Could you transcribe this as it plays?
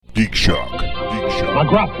Geek Shock.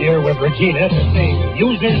 McGruff here with Regina to say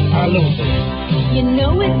users are losers. You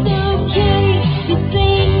know it's okay to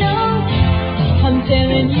say no. I'm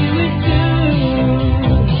telling you it's true.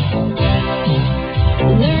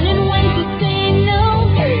 Learning when to say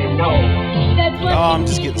no. Say no. That's what I'm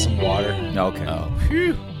just getting some water. Okay. Oh,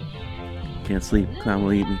 phew. Can't sleep. Clown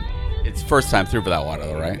will eat me. It's first time through for that water,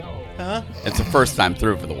 though, right? Huh? It's the first time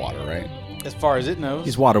through for the water, right? As far as it knows.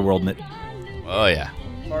 He's Waterworlding it. Oh, yeah.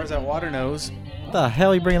 As far as that water knows. What the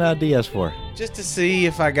hell are you bringing out a DS for? Just to see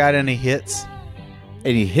if I got any hits.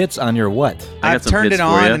 Any hits on your what? I got I've some turned hits it for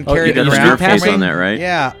on ya. and Oh, carried you it got around your for face me. on that, right?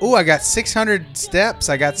 Yeah. Ooh, I got 600 steps.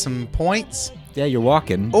 I got some points. Yeah, you're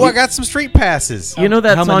walking. Oh, I got some street passes. You know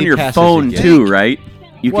that's How many on your passes phone you get? too, right?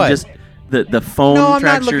 You What? can just the phone No, I'm not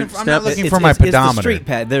tracks your looking for- I'm steps. not looking for my It's the pedometer. street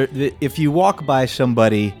pad. If you walk by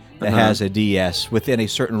somebody that Uh-huh. has a DS within a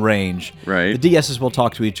certain range, Right. the DSs will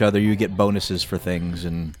talk to each other. You get bonuses for things,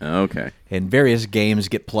 and Okay. various games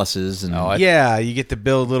get pluses. And Yeah, you get to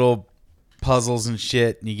build little puzzles and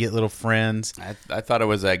shit, and you get little friends. I thought it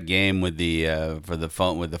was that game with the for the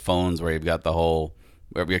phone with the phones where you've got the whole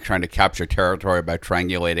where you're trying to capture territory by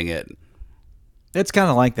triangulating it. it's kind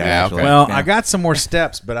of like that. Yeah, actually. okay. Well, Yeah. I got some more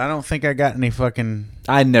steps, but I don't think I got any fucking...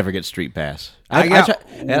 I never get Street Pass. I got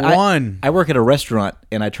and one. I work at a restaurant,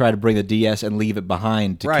 and I try to bring the DS and leave it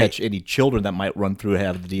behind to Right. catch any children that might run through and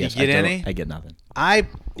have the DS. get I don't- any? I get nothing.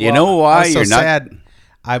 You know why I was so you're not- sad.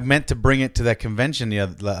 I meant to bring it to that convention the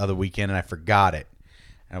other weekend, and I forgot it.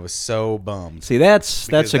 And I was so bummed. See, that's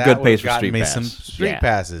Because a that good would've pace for gotten Street me Pass. some street Yeah.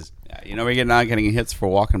 passes. Yeah, you know we're not getting hits for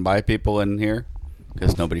walking by people in here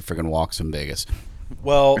because nobody freaking walks in Vegas,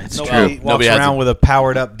 Well, It's nobody true. walks Nobody has around a- with a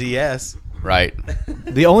powered up DS. right?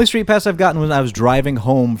 The only Street Pass I've gotten was I was driving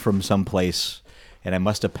home from someplace, and I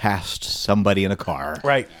must have passed somebody in a car.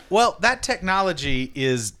 Right. Well, that technology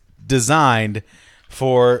is designed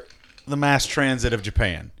for the mass transit of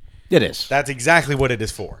Japan. It is. That's exactly what it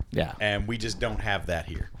is for. Yeah. And we just don't have that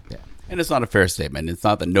here. And it's not a fair statement. It's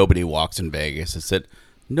not that nobody walks in Vegas. It's that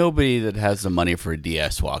nobody that has the money for a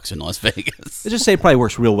DS walks in Las Vegas. They just say it probably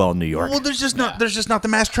works real well in New York. Well, there's just not the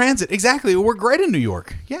mass transit. Exactly. We're great in New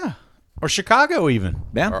York. Yeah. Or Chicago even.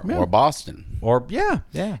 Yeah. Or Boston. Or yeah.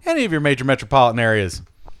 Yeah. Any of your major metropolitan areas.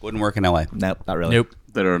 Wouldn't work in LA. Nope, not really. Nope.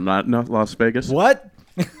 That are not Las Vegas. What?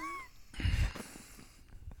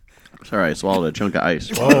 Sorry, I swallowed a chunk of ice.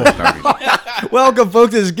 Welcome,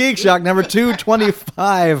 folks. This is Geek Shock number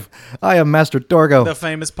 225. I am Master Torgo. The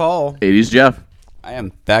famous Paul. 80s Jeff. I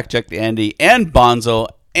am Fact Check Andy and Bonzo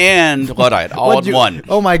and Luddite all What'd in you- one.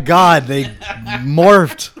 Oh my God, they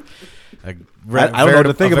morphed. I don't know what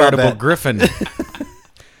to think about veritable that. griffin.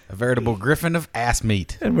 A veritable griffin of ass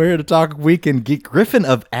meat. And we're here to talk Weekend Geek. Griffin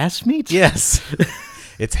of ass meat? Yes.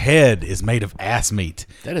 Its head is made of ass meat.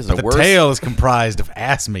 That is But the the worst. tail is comprised of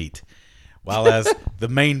ass meat, while as the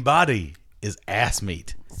main body is ass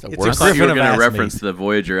meat. the It's worst. I thought you were of going to ass reference meat. the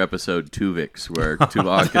Voyager episode Tuvix, where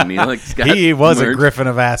Tuvok and Neelix got He was a merged. griffin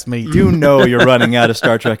of ass meat. You know you're running out of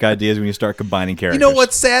Star Trek ideas when you start combining You characters. know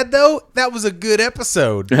what's sad though? That was a good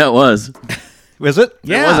episode. Yeah, it was. Was it?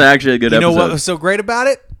 Yeah, was actually a good You know what episode. was so great about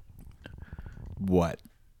it? What?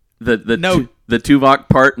 The Tuvok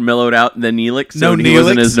part mellowed out the Neelix, so No he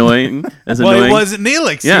wasn't Neelix. as annoying. As Well, annoying. it wasn't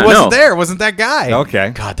Neelix. Yeah, he wasn't no. there. It wasn't that guy. Okay.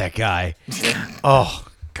 God, that guy. Oh,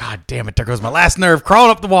 God damn it. There goes my last nerve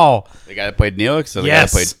crawling up the wall. The guy that played Neelix or the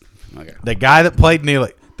Yes. guy that played... Okay. The guy that played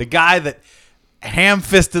Neelix. The guy that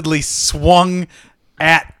ham-fistedly swung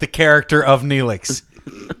at the character of Neelix.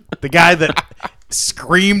 The guy that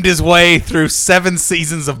screamed his way through 7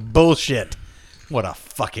 seasons of bullshit. What a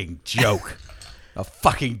fucking joke. A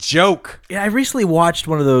fucking joke. Yeah, I recently watched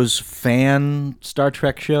one of those fan Star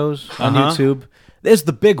Trek shows on Uh-huh. YouTube. There's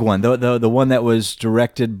the big one, the one that was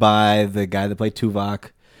directed by the guy that played Tuvok.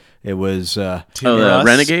 It was the Russ?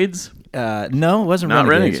 Renegades? no, it wasn't Not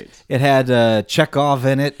Renegades. It had Chekhov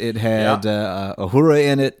in it. It had Uhura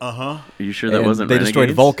in it. Are you sure that And wasn't they Renegades?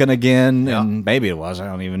 destroyed Vulcan again, and maybe it was. I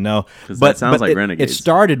don't even know. 'Cause that sounds like it, Renegades. It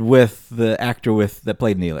started with the actor that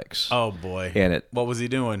played Neelix. Oh, boy. In it. What was he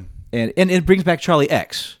doing? And it brings back Charlie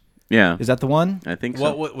X. Yeah. Is that the one? I think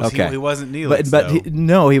so. What was Okay. he wasn't Neelix, But though.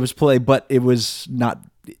 no, he was played, but it was not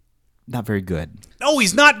very good. No,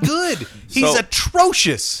 he's not good. He's So-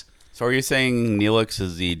 atrocious. So are you saying Neelix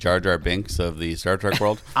is the Jar Jar Binks of the Star Trek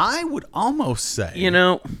world? I would almost say You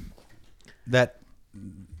know, that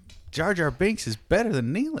Jar Jar Binks is better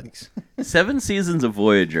than Neelix. 7 seasons of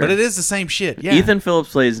Voyager. But it is the same shit. Yeah. Ethan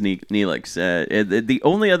Phillips plays Neelix. The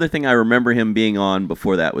only other thing I remember him being on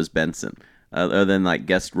before that was Benson, other than like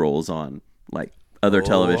guest roles on like other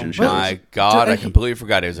television shows. My God, Did I completely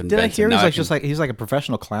forgot he was in Did I Benson. hear Now he's like a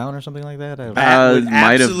professional clown or something like that? I don't know. That would might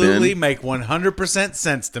have absolutely been. make 100%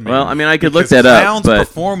 sense to me. Well, I mean, I could look Because that up, clowns but-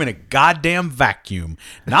 perform in a goddamn vacuum.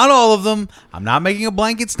 Not all of them. I'm not making a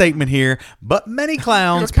blanket statement here, but many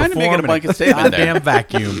clowns You're kinda perform making a in blanket statement there. goddamn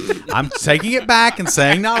vacuum. I'm taking it back and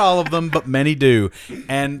saying not all of them, but many do.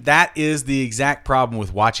 And that is the exact problem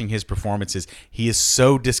with watching his performances. He is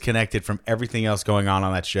so disconnected from everything else going on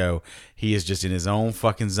that show. He is just in his own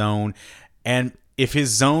fucking zone. And if his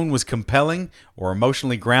zone was compelling or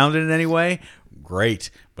emotionally grounded in any way, great.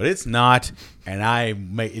 But it's not, and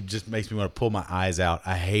it just makes me want to pull my eyes out.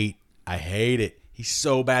 I hate it. He's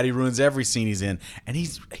so bad. He ruins every scene he's in, and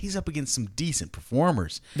he's up against some decent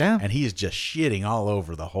performers. Yeah. And he is just shitting all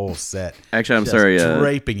over the whole set. Actually, I'm Just sorry,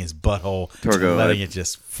 draping his butthole, Torgo, letting it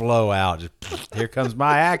just flow out. Just, here comes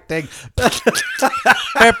my acting.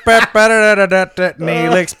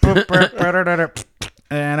 Neelix.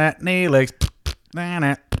 And at Neelix.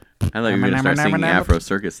 I thought you were going to start singing Afro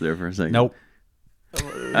Circus there for a second. Nope. What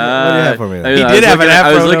do you have for me there? He did have an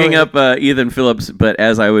I was afro, looking though. up Ethan Phillips, but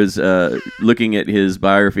as I was looking at his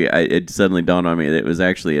biography, it suddenly dawned on me that it was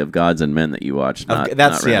actually of Gods and Men that you watched. Not, Okay,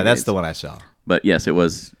 that's not that's Renegades. the one I saw. But yes, it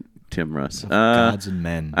was Tim Russ. Gods and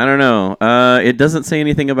Men. I don't know. It doesn't say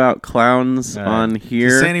anything about clowns on Does it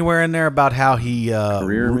here. say anywhere in there about how he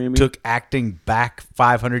Career, maybe? took acting back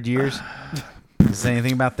 500 years? Does it say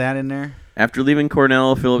anything about that in there? After leaving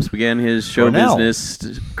Cornell, Phillips began his show Cornell.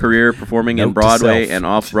 business career performing in Note to Broadway self. and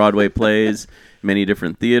off-Broadway plays, many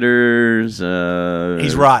different theaters.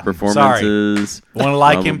 He's rotten. Performances. Want to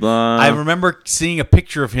like blah, him? blah, blah. I remember seeing a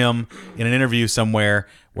picture of him in an interview somewhere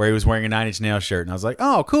where he was wearing a Nine Inch Nails shirt, and I was like,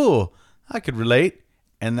 "Oh, cool! I could relate."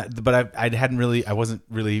 And but I wasn't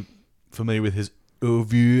really familiar with his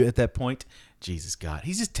view at that point. Jesus God,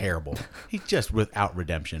 he's just terrible. He's just without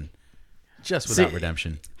redemption. Just without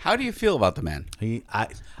redemption. How do you feel about the man?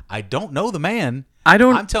 I don't know the man. I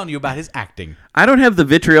don't- I'm telling you about his acting. I don't have the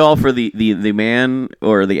vitriol for the man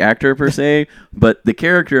or the actor per se, but the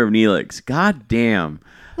character of Neelix, god damn.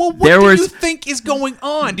 Well, what do you think is going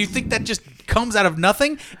on? Do you think that just comes out of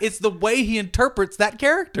nothing? It's the way he interprets that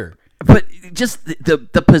character. But just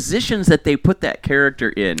the positions that they put that character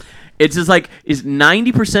in, it's just like is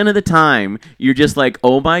 90% of the time you're just like,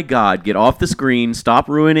 oh my god, get off the screen, stop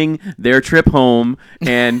ruining their trip home,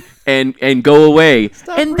 and go away.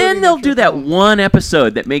 And then they'll do that one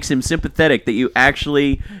episode that makes him sympathetic that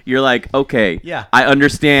you're like, okay, Yeah. I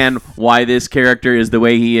understand why this character is the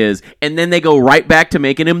way he is, and then they go right back to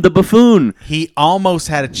making him the buffoon. He almost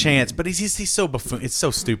had a chance, but he's so buffoon. It's so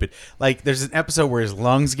stupid. Like there's an episode where his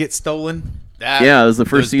lungs get stolen. Yeah, it was the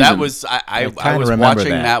first season. That was I kinda was remember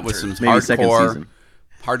watching that. that with some Maybe second season.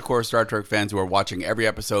 hardcore Star Trek fans who were watching every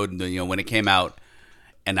episode. When it came out,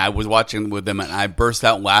 and I was watching with them, and I burst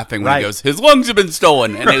out laughing when Right. he goes, "His lungs have been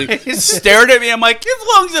stolen," and he stared at me. I'm like, "His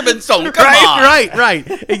lungs have been stolen." Come on, Right.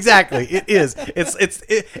 Exactly. It is.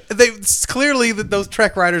 It's clearly that those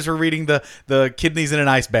Trek writers were reading the kidneys in an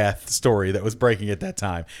ice bath story that was breaking at that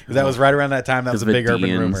time. 'Cause that was right around that time. That was a big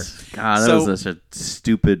urban rumor. God, that So- was such a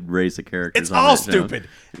stupid race of characters. It's on all that show. stupid.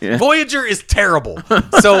 Yeah. Voyager is terrible.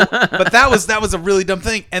 So, but that was a really dumb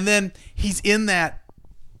thing. And then he's in that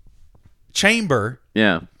chamber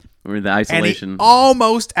Yeah, or the and isolation. he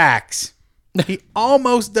almost acts. He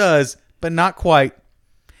almost does, but not quite.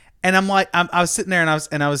 And I'm like, I was sitting there and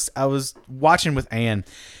I was watching with Ann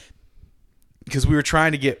because we were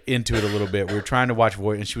trying to get into it a little bit. We were trying to watch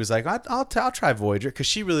Voyager, and she was like, "I'll try Voyager," because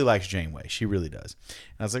she really likes Janeway. She really does.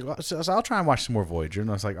 And I was like, well, so I'll try and watch some more Voyager. And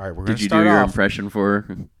I was like, all right, we're going Did to you do start your off impression for?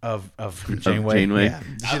 of Janeway. Janeway? Yeah.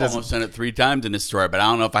 She I've doesn't. almost done it 3 times in this story, but I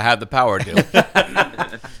don't know if I have the power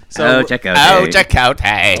to. So check out. Oh, hey. check out!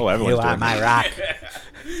 Hey, Oh, everyone's You are doing my rock.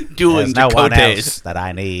 doing There's no one else Dakotas. that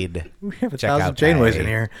I need. We have Check out Janeways that. in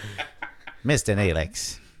here. Mr.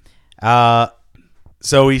 Neelix.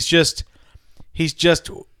 So he's just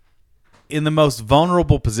in the most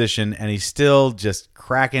vulnerable position, and he's still just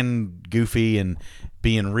cracking goofy and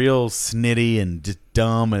being real snitty and just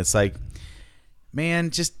dumb. And it's like, man,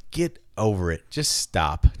 just get over it. Just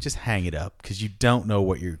stop. Just hang it up, because you don't know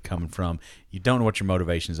what you're coming from. You don't know what your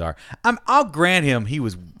motivations are. I'll grant him he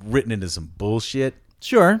was written into some bullshit.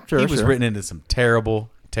 Sure. He was written into some terrible,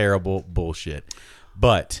 terrible bullshit.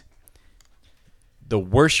 But the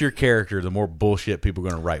worse your character, the more bullshit people are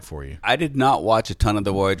going to write for you. I did not watch a ton of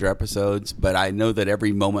the Voyager episodes, but I know that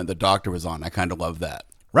every moment the Doctor was on, I kind of loved that.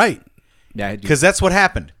 Right. Yeah, I do. Because that's what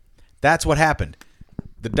happened. That's what happened.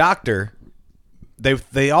 The Doctor,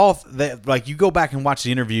 like you go back and watch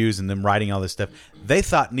the interviews and them writing all this stuff. They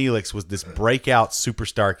thought Neelix was this breakout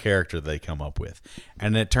superstar character they come up with,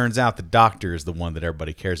 and it turns out the Doctor is the one that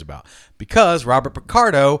everybody cares about because Robert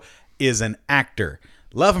Picardo is an actor.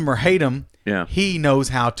 Love him or hate him, he knows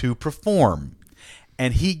how to perform,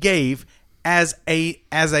 and he gave as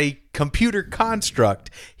a computer construct,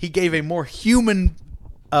 he gave a more human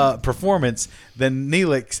performance than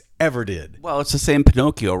Neelix ever did. Well, it's the same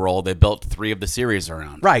Pinocchio role they built 3 of the series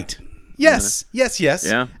around. Right. Yes. Yes.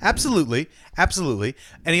 Yeah. Absolutely.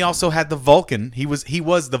 And he also had the Vulcan. He was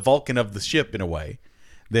the Vulcan of the ship in a way.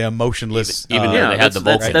 The emotionless. Even though they had the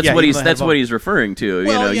Vulcan. That's Yeah, what even though they had that's what he's referring to.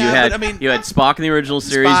 Well, you yeah, had but, I mean, you had Spock in the original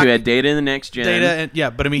series. Spock, You had Data in the Next Gen.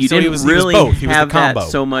 But I mean, you so didn't he was really both. He was have the combo. that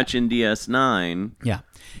so much in DS9. Yeah,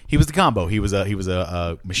 he was the combo. He was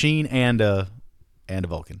a machine and a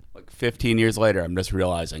Vulcan. Like 15 years later, I'm just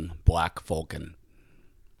realizing Black Vulcan.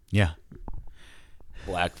 Yeah,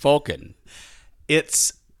 Black Vulcan.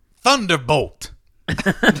 it's Thunderbolt.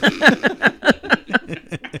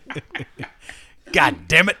 God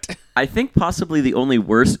damn it! I think possibly the only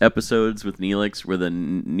worst episodes with Neelix were the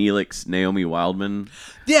Neelix Naomi Wildman.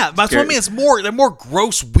 Yeah, that's what I mean. It's more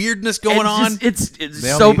gross weirdness going on. It's Naomi-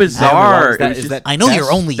 so bizarre. Is that- It was is just- that- I know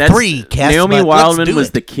you're only that's- 3, Cass, Naomi but Wildman let's do was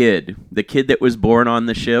it. the kid that was born on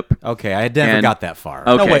the ship. Okay, I never And- got that far.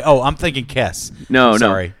 Okay. No, wait. Oh, I'm thinking Kess. No,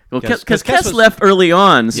 Sorry. Well, Because because Kes Kes was- left early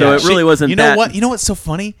on, so Yeah, it really she- wasn't. You know that, what? You know what's so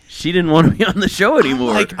funny? She didn't want to be on the show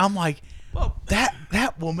anymore. I'm like,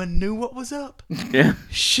 that woman knew what was up. yeah.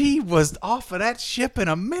 She was off of that ship in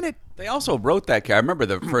a minute. They also wrote that character. I remember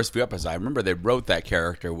the first few episodes. I remember they wrote that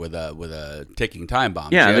character with a ticking time bomb.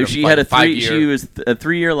 Yeah, she had a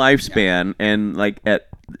 3-year lifespan, and like at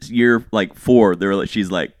year 4, she's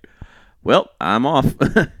like, "Well, I'm off."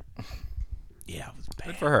 Yeah, it was Good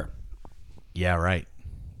bad. for her. Yeah, right.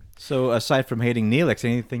 So aside from hating Neelix,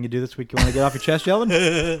 anything you do this week you want to get off your chest, Sheldon?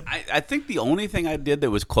 I think the only thing I did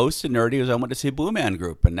that was close to nerdy was I went to see Blue Man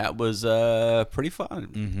Group, and that was pretty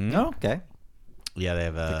fun. Oh, okay. Yeah, they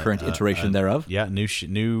have a Current iteration thereof. Yeah,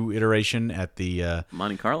 new iteration at the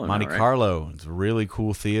Monte Carlo. Monte now, right? Carlo. It's a really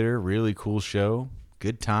cool theater, really cool show.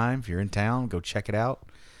 Good time. If you're in town, go check it out.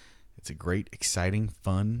 It's a great, exciting,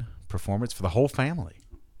 fun performance for the whole family.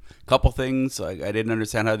 Couple things I didn't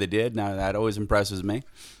understand how they did. Now that always impresses me.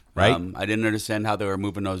 Right. I didn't understand how they were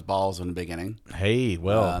moving those balls in the beginning. Hey,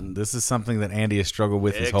 well, this is something that Andy has struggled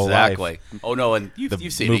with his whole life. Exactly. Oh no, and you've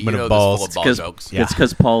seen it. You movement know of this balls. full of ball Because jokes. Yeah. it's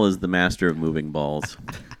because Paul is the master of moving balls.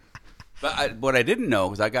 But what I didn't know,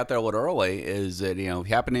 because I got there a little early, is that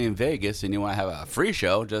happening in Vegas, and you want to have a free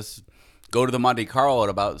show, just go to the Monte Carlo at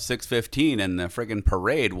about 6:15, and the friggin'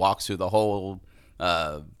 parade walks through the whole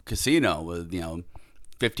casino with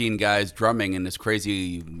 15 guys drumming in this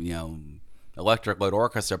crazy electric light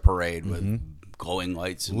orchestra parade with glowing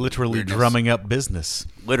lights, and Literally weirdness. drumming up business.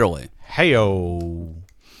 Literally. Heyo.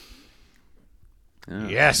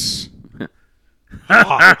 Yes.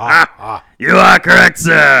 You are correct,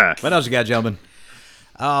 sir. What else you got, gentlemen?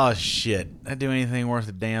 Oh shit! I do anything worth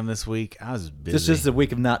a damn this week? I was busy. This is the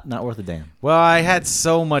week of not worth a damn. Well, I had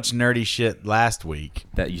so much nerdy shit last week,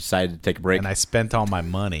 That you decided to take a break. and I spent all my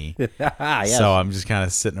money. Yes. So I'm just kind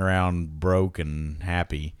of sitting around broke and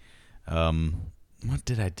happy. What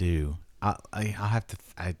did I do? I'll have to.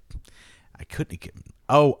 I couldn't get.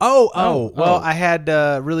 Well, I had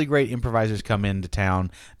really great improvisers come into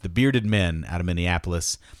town. The Bearded Men out of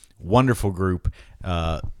Minneapolis, wonderful group.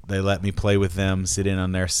 They let me play with them, sit in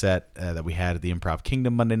on their set that we had at the Improv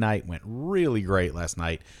Kingdom Monday night. Went really great last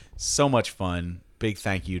night. So much fun. Big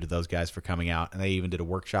thank you to those guys for coming out. And they even did a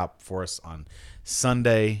workshop for us on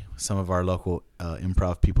Sunday. Some of our local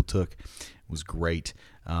improv people took. It was great.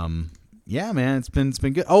 Yeah, man, it's been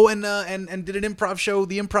good. Oh, and did an improv show,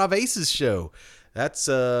 the Improv Aces show. That's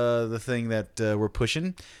the thing that we're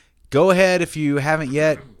pushing. Go ahead if you haven't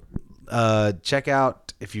yet. Check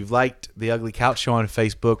out, if you've liked the Ugly Couch Show on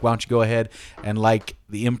Facebook, why don't you go ahead and like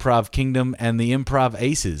the Improv Kingdom and the Improv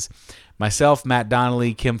Aces. Myself, Matt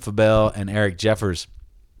Donnelly, Kim Fabell, and Eric Jeffers,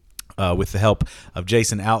 with the help of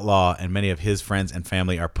Jason Outlaw and many of his friends and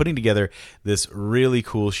family, are putting together this really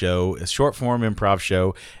cool show, a short-form improv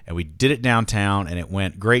show, and we did it downtown, and it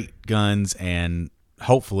went great guns, and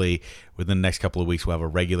hopefully within the next couple of weeks we'll have a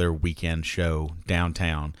regular weekend show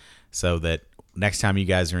downtown so that next time you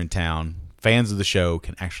guys are in town, fans of the show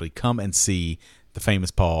can actually come and see the Famous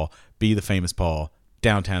Paul, be the Famous Paul,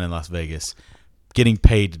 downtown in Las Vegas, getting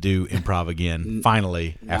paid to do improv again,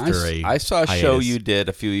 finally, after I saw a show hiatus. you did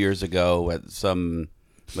a few years ago at some,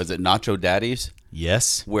 was it Nacho Daddy's?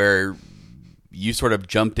 Yes. Where you sort of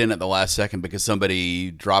jumped in at the last second because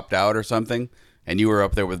somebody dropped out or something, and you were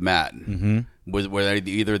up there with Matt. Mm-hmm. Were they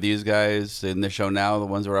either of these guys in the show now, the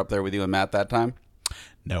ones who were up there with you and Matt that time?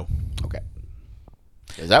 No. Okay.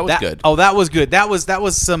 'Cause that was good. Oh, that was good. That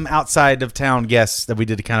was some outside of town guests that we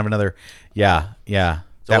did kind of another. Yeah.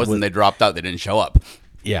 So it wasn't they dropped out, they didn't show up.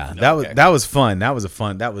 Yeah, Okay. that was fun. That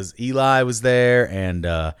was Eli was there, and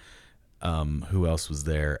who else was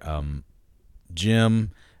there?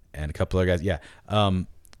 Jim and a couple other guys. Yeah.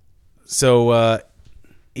 So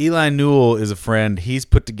Eli Newell is a friend. He's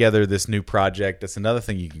put together this new project. That's another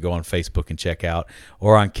thing you can go on Facebook and check out,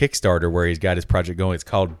 or on Kickstarter where he's got his project going. It's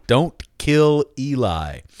called Don't Kill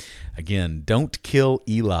Eli. Again, Don't Kill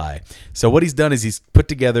Eli. So what he's done is he's put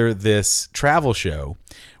together this travel show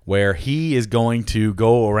where he is going to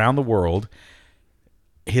go around the world.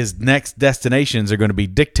 His next destinations are going to be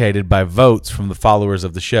dictated by votes from the followers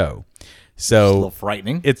of the show. So a little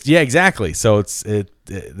frightening. It's exactly. So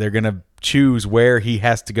they're going to choose where he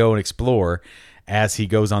has to go and explore as he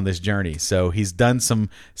goes on this journey. So he's done some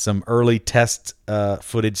early test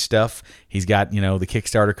footage stuff. He's got the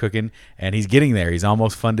Kickstarter cooking, and he's getting there. He's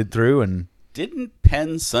almost funded through, and Didn't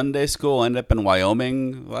Penn Sunday School end up in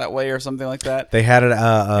Wyoming that way or something like that? they had it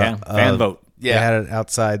fan vote. Yeah. They had it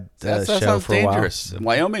outside That show sounds for dangerous. a while.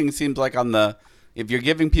 Wyoming seems like if you're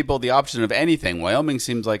giving people the option of anything, Wyoming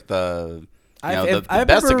seems like the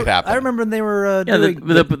best that could happen. I remember when they were Yeah, doing,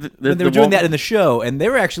 when they the were doing Wal- that in the show, and they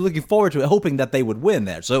were actually looking forward to it, hoping that they would win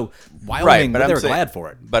there. So Wyoming, but they were glad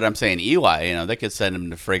for it. But I'm saying Eli, they could send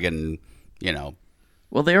him to friggin',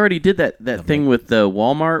 Well, they already did that thing with the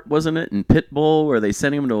Walmart, wasn't it? And Pitbull, where they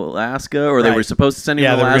sent him to Alaska, or they Right. were supposed to send him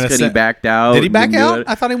Yeah, to they were Alaska, gonna and he send- backed out. Did he back and didn't do out? it.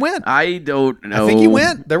 I thought he went. I don't know. I think he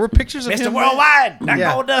went. There were pictures of Mr. him. Worldwide, not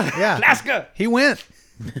Yeah. going to Yeah. Alaska. He went.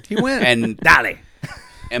 He went. and Dolly.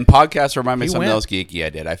 and podcasts remind me of He something went. else geeky I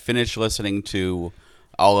did. I finished listening to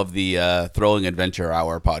all of the Thrilling Adventure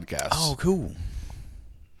Hour podcasts. Oh, cool.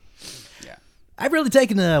 yeah. I've really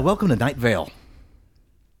taken a Welcome to Night Vale.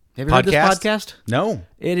 Have you heard this podcast? No.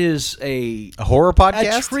 It is a Horror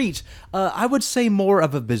podcast? A treat. I would say more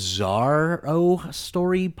of a bizarro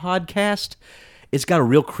story podcast. It's got a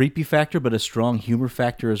real creepy factor, but a strong humor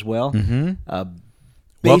factor as well.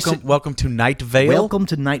 Mm-hmm. Welcome to Night Vale. Welcome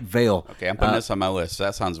to Night Vale. Okay, I'm putting this on my list.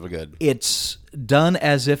 That sounds good. It's done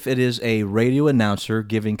as if it is a radio announcer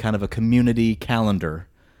giving kind of a community calendar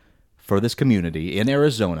for this community in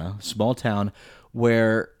Arizona, small town,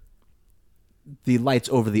 where the lights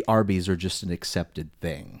over the Arby's are just an accepted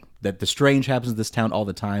thing. That the strange happens in this town all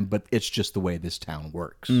the time, but it's just the way this town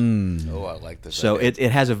works. Oh, I like this. So idea.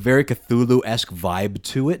 it has a very Cthulhu-esque vibe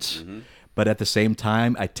to it, but at the same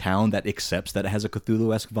time, a town that accepts that it has a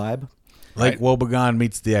Cthulhu-esque vibe. Like Wobegon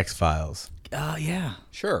meets the X-Files. Yeah.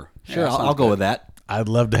 Sure. Sure, Yeah, I'll sounds go good. with that. I'd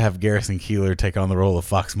love to have Garrison Keillor take on the role of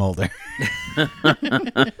Fox Mulder.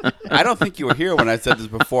 I don't think you were here when I said this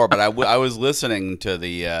before, but I was listening to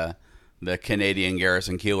the Canadian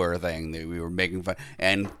Garrison Keillor thing that we were making fun,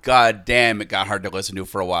 and god damn, it got hard to listen to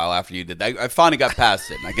for a while after you did that. I finally got past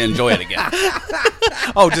it, and I can enjoy it again.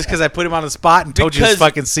 Oh, just because I put him on the spot and told you his Because-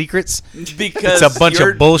 fucking secrets? Because It's a bunch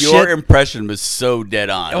of bullshit. Your impression was so dead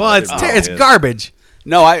on. Well, it's garbage.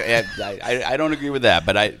 No, I don't agree with that,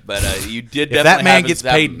 but you did. If that man gets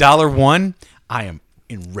paid $1, I am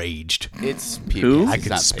enraged. it's Who? I He's could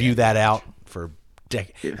not spew paying. that out for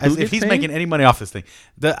decades. Who If gets he's paid? making any money off this thing,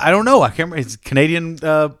 I don't know. I can't remember. It's Canadian.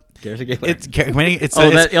 Garrison Keillor. It's Canadian. It's Oh,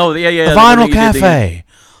 it's yeah, the the one that Vinyl you did the- Cafe.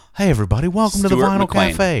 Hey, everybody! Welcome to the Stuart Vinyl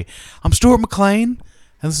McLean. Cafe. I'm Stuart McLean,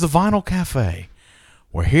 and this is the Vinyl Cafe.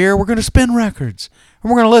 We're here. We're going to spin records, and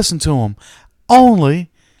we're going to listen to them only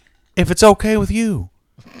if it's okay with you.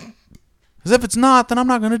 Because if it's not, then I'm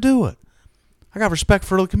not going to do it. I got respect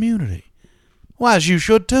for the community. Well, as you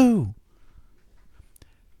should too.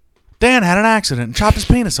 Dan had an accident and chopped his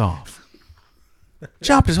penis off.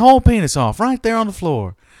 Chopped his whole penis off right there on the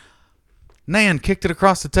floor. Nan kicked it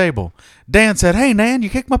across the table. Dan said, "Hey, Nan, you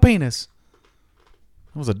kicked my penis."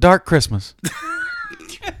 It was a dark Christmas.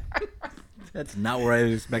 That's not where I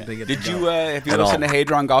was expecting it Did to you go. have you At listened all. to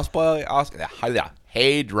Hadron Gospel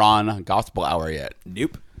Hour yet?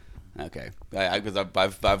 Nope. Okay, because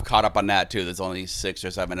I've caught up on that too. There's only 6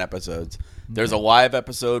 or 7 episodes. There's a live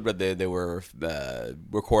episode where they were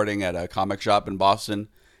recording at a comic shop in Boston,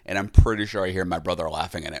 and I'm pretty sure I hear my brother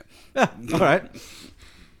laughing in it. All right.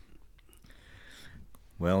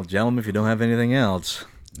 Well, gentlemen, if you don't have anything else.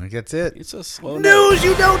 I think that's it. It's a slow News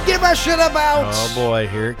you don't give a shit about! Oh boy,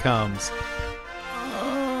 here it comes.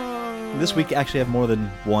 This week actually have more than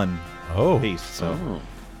one Oh, piece, so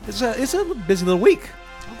it's a busy little week.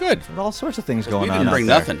 Good. With all sorts of things We going on. didn't out bring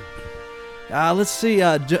there. nothing. Let's see.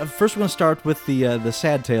 First, we're going to start with the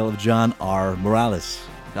sad tale of John R. Morales.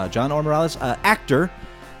 John R. Morales, actor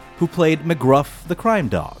who played McGruff the crime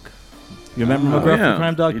dog. You remember McGruff yeah. the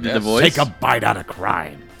crime dog? He did the voice. Take a bite out of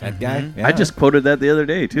crime. That guy. Yeah. I just quoted that the other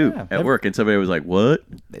day too Yeah. at work, and somebody was like, "What?"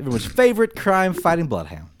 Everyone's favorite crime-fighting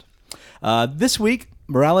bloodhound. This week,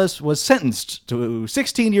 Morales was sentenced to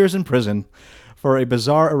 16 years in prison for a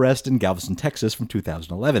bizarre arrest in Galveston, Texas from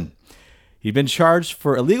 2011. He'd been charged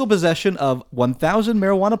for illegal possession of 1,000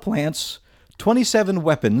 marijuana plants, 27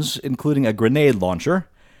 weapons, including a grenade launcher,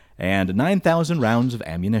 and 9,000 rounds of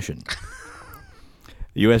ammunition.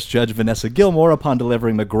 U.S. Judge Vanessa Gilmore, upon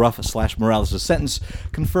delivering McGruff/Morales' sentence,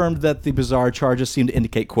 confirmed that the bizarre charges seem to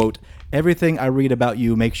indicate, quote, "Everything I read about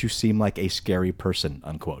you makes you seem like a scary person,"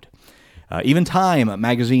 unquote. Even Time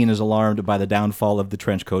magazine is alarmed by the downfall of the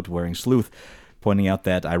trenchcoat-wearing sleuth, pointing out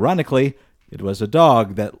that, ironically, it was a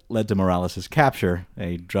dog that led to Morales' capture.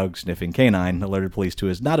 A drug-sniffing canine alerted police to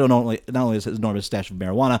his not only his enormous stash of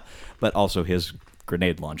marijuana, but also his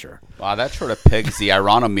grenade launcher. Wow, that sort of pegs the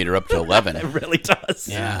ironometer up to 11. It really does.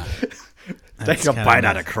 Yeah. Take a bite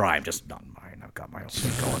out of crime. Just not mine. I've got my own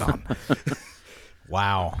thing going on.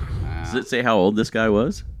 Wow. Does it say how old this guy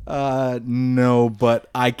was? No, but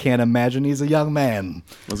I can't imagine he's a young man.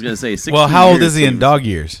 I was gonna say 16 Well, how old years is he in seems- dog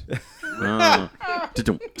years?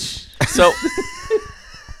 So,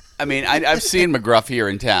 I mean, I've seen McGruff here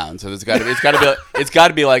in town, so it's got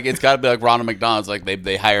to be like Ronald McDonald's. Like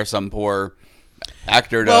they hire some poor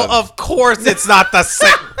actor to. Well, of course it's not the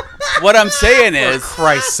same. What I'm saying is,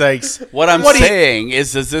 Christ's sakes. what I'm What do you- saying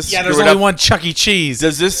is, does this Yeah, there's screw it only up? one Chuck E. Cheese.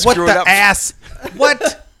 Does this what screw the it up? ass?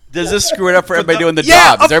 What? Does this screw it up for everybody doing the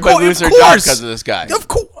Yeah, job? Does of everybody cour- lose of their job course. because of this guy? Of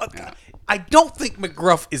course. I don't think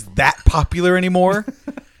McGruff is that popular anymore.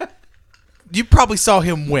 You probably saw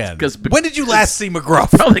him when. 'Cause- When did you last see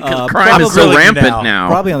McGruff? Probably because crime probably is so grilling you rampant now. now.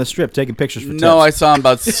 Probably on the strip taking pictures for No, tips. I saw him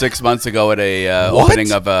about 6 months ago at a What?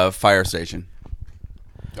 opening of a fire station.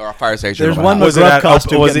 Or a fire station. There's of a one house. was McGruff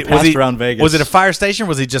costume getting passed around Vegas. Was it a fire station or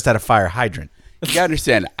was he just at a fire hydrant? You gotta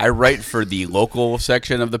understand, I write for the local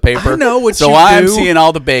section of the paper. I know what so you I'm do. seeing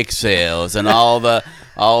all the bake sales and all the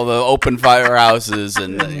open firehouses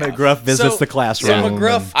and McGruff visits the classroom. So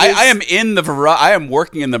McGruff, I am in the I am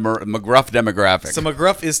working in the McGruff demographic. So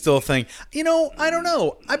McGruff is still a thing. You know, I don't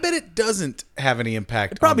know. I bet it doesn't have any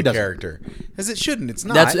impact probably on the doesn't. character, as it shouldn't. It's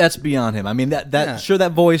not. That's beyond him. I mean, Yeah. sure,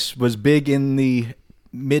 that voice was big in the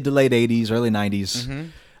mid to late 80s, early 90s.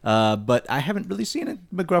 But I haven't really seen a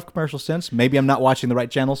McGruff commercial since. Maybe I'm not watching the right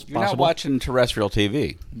channels. You're not Possible. watching terrestrial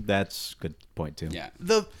TV. That's a good point, too. Yeah.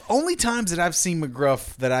 The only times that I've seen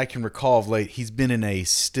McGruff that I can recall of late, he's been in a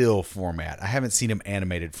still format. I haven't seen him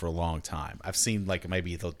animated for a long time. I've seen like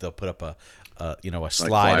maybe they'll put up a slide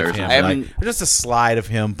flyers of him, and I like, haven't- or just a slide of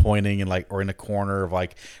him pointing and like or in a corner of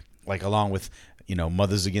like along with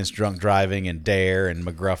Mothers Against Drunk Driving and Dare, and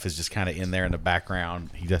McGruff is just kind of in there in the background.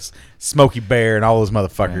 He just Smokey Bear and all those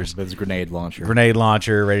motherfuckers. But it's a grenade launcher. Grenade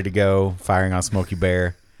launcher ready to go, firing on Smokey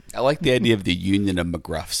Bear. I like the idea of the union of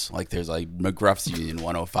McGruffs. Like there's like McGruff's Union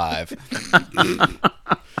 105.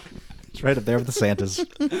 It's right up there with the Santas.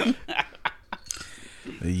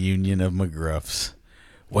 The Union of McGruffs.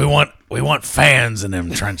 We want fans in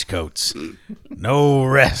them trench coats. No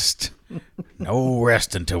rest. No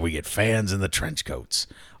rest until we get fans in the trench coats.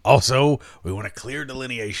 Also, we want a clear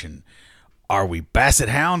delineation. Are we Basset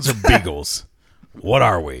Hounds or Beagles? What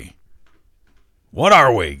are we? What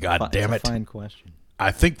are we? God damn it. That's a fine question.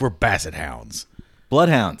 I think we're Basset Hounds.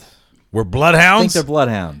 Bloodhound. We're I think Bloodhounds? they're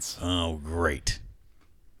bloodhounds. Oh, great.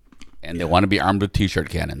 And they want to be armed with t-shirt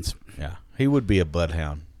cannons. Yeah. He would be a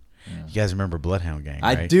Bloodhound. You guys remember Bloodhound Gang,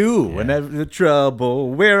 I right? do. Yeah. Whenever the trouble,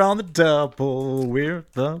 we're on the double. We're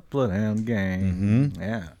the Bloodhound Gang.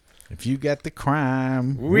 Yeah. If you got the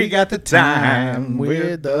crime, We got the time.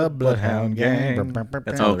 We're the Bloodhound Gang.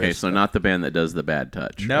 That's all there Okay, is. so not the band that does the bad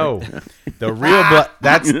touch. No, the real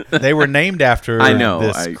they were named after I know,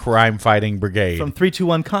 this crime fighting brigade. From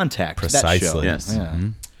 321 Contact. That show. Precisely. Yes. Yeah.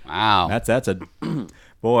 Wow. That's a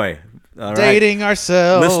boy. All right. Dating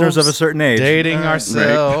ourselves, Listeners of a certain age. dating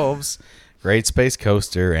ourselves. Great Space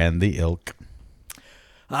Coaster and the ilk.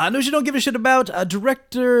 News you don't give a shit about.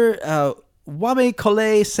 Director Wame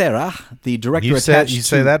Kole Serra, the director You attached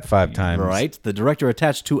say to, that 5 times, right? The director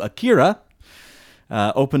attached to Akira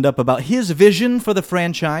opened up about his vision for the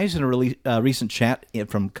franchise in a recent chat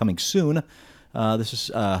from Coming Soon.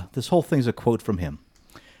 This whole thing's a quote from him.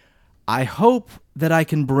 I hope that I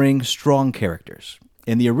can bring strong characters.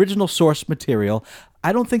 In the original source material,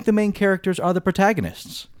 I don't think the main characters are the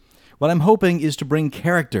protagonists. What I'm hoping is to bring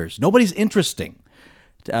characters. Nobody's interesting.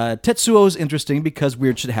 Tetsuo's interesting because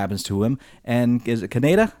weird shit happens to him. And is it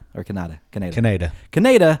Kaneda? Or Kaneda? Kaneda.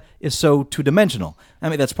 Kaneda is so two-dimensional. I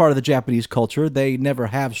mean, that's part of the Japanese culture. They never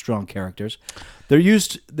have strong characters. They're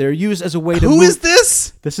used as a way to Who move. is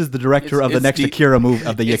this? This is the director of the It's next the- Akira movie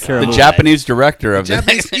of the Akira The movie. Japanese director of the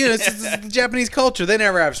Japanese, it's the Japanese culture. They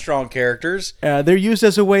never have strong characters. They're used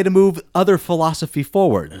as a way to move other philosophy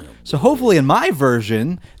forward. So hopefully in my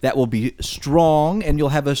version, that will be strong, and you'll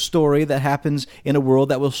have a story that happens in a world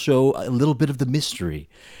that will show a little bit of the mystery.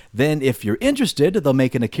 Then if you're interested, they'll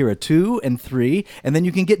make an Akira 2 and 3, and then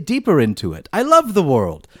you can get deeper into it. I love the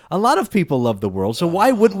world. A lot of people love the world, so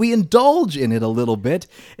why wouldn't we indulge in it a little bit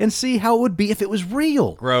and see how it would be if it was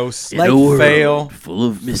real? Gross. Like- In a world fail. full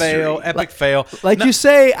of mystery. Fail. Epic fail. Like you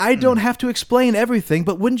say, I don't have to explain everything,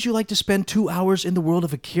 but wouldn't you like to spend 2 hours in the world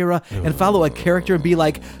of Akira and follow a character and be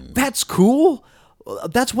like, that's cool?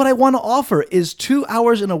 That's what I want to offer, is 2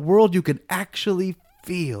 hours in a world you can actually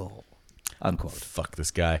feel. Unquote. Fuck this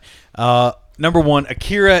guy. Number one,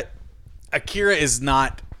 Akira. Akira is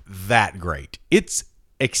not that great. It's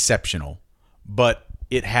exceptional, but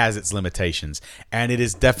it has its limitations, and it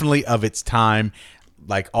is definitely of its time,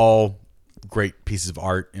 like all great pieces of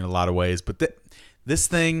art in a lot of ways. But this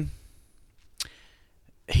thing,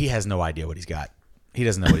 he has no idea what he's got. He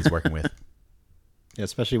doesn't know what he's working with. Yeah,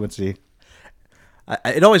 especially once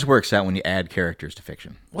it always works out when you add characters to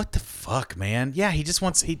fiction. What the fuck, man? Yeah, he just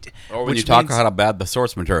wants Or when which you talk means- how bad the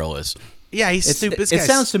source material is. Yeah, he's stupid. This It guy's-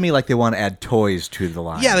 sounds to me like they want to add toys to the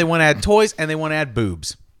line. Yeah, they want to add toys and they want to add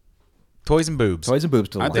boobs. Toys and boobs. toys and boobs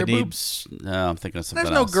to the Aren't line. there need- boobs? No, I'm thinking of something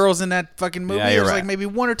There's no else. girls in that fucking movie. Yeah, you're There's right. like maybe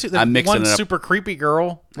one or two. I'm mixing one it up. super creepy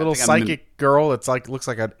girl, little think I'm psychic girl. It's like looks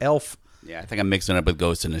like an elf. Yeah, I think I'm mixing it up with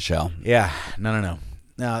Ghost in the Shell. Yeah, no.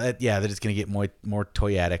 They're just gonna get more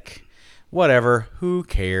toyetic. Whatever. Who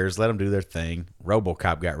cares? Let them do their thing.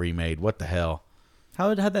 RoboCop got remade. What the hell?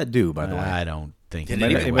 How'd that do, by the way? I don't think. I it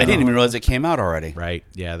didn't, did even, well. I didn't even realize it came out already. Right?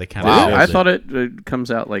 Yeah, they kind Wow, of. I thought it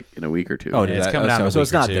comes out like in a week or two. Oh, Yeah, it's that- coming out. in a so week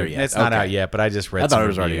it's or not two. there yet. It's not Okay. out yet, but I just read I thought some it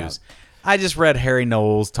was already reviews. out. I just read Harry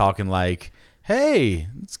Knowles talking like, "Hey,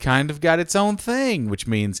 it's kind of got its own thing," which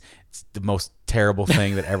means it's the most terrible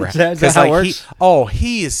thing that ever happened. Is that how it works?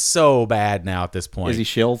 He is so bad now at this point. Is he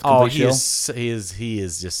shill? Oh, Complete shill? he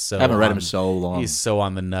is just so. I haven't read on- him so long. He's so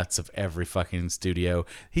on the nuts of every fucking studio.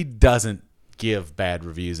 He doesn't give bad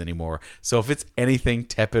reviews anymore. So if it's anything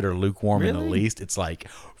tepid or lukewarm in the Really? least, it's like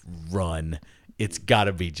run. It's got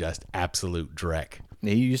to be just absolute dreck.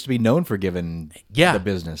 He used to be known for giving Yeah, the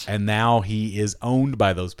business. and now he is owned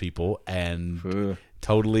by those people and Ugh.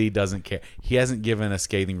 totally doesn't care. He hasn't given a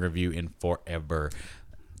scathing review in forever.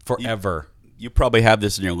 You probably have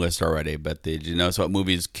this in your list already, but did you notice what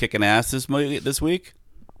movie's kicking ass this week?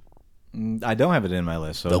 I don't have it in my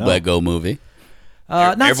list. So The no. Lego Movie.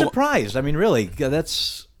 Not Everyone- surprised. I mean, really,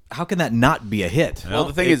 that's how can that not be a hit? Well,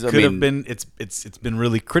 the thing it is, I could have mean- been it's been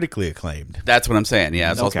really critically acclaimed. That's what I'm saying.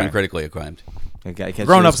 Yeah, it's also Okay. been critically acclaimed. Okay, 'cause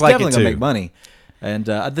Grown-ups it's like it definitely gonna too. make money. And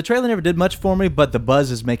the trailer never did much for me, but the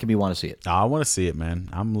buzz is making me want to see it. I want to see it, man.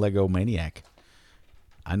 I'm Lego maniac.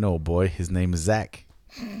 I know a boy. His name is Zach.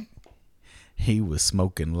 He was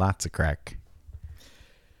smoking lots of crack.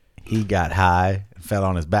 He got high and fell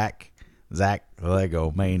on his back. Zach,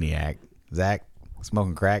 Lego maniac. Zach,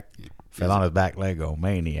 smoking crack, fell on his back. Lego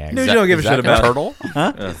maniac. Dude, you don't give a Is shit Zach about it. turtle.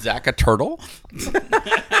 Huh? Is Zach a turtle?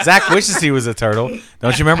 Zach wishes he was a turtle.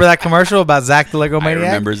 Don't you remember that commercial about Zach the Lego I maniac?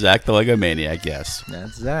 remember Zach the Lego Maniac. Yes.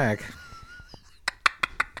 That's Zach.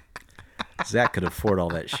 Zach could afford all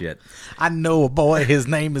that shit. I know a boy. His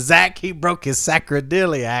name is Zach. He broke his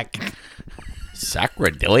sacrodiliac.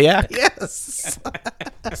 Sacrodiliac. Yes.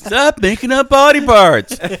 Stop making up body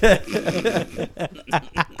parts. Dude,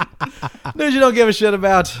 you don't give a shit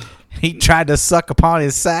about. He tried to suck upon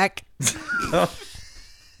his sack.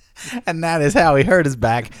 And that is how he hurt his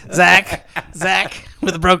back. Zach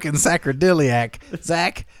with a broken sacrodiliac.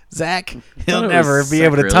 Zach, he'll never be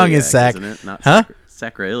able to tongue his sack. Isn't it? Not Huh?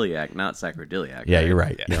 sacroiliac, not sacrodiliac. Yeah, right? you're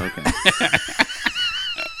right. Yeah, okay.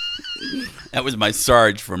 That was my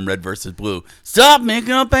Sarge from Red vs. Blue. Stop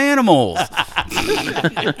making up animals.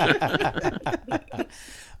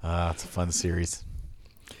 It's a fun series.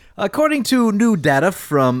 According to new data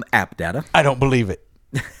from AppData, I don't believe it.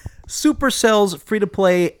 Supercell's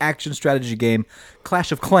free-to-play action strategy game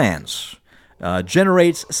Clash of Clans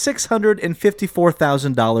generates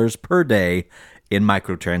 $654,000 per day in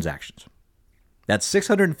microtransactions. That's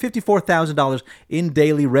 $654,000 in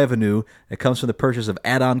daily revenue that comes from the purchase of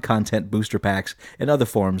add-on content, booster packs, and other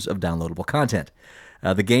forms of downloadable content.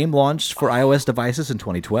 The game launched for iOS devices in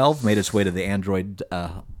 2012, made its way to the Android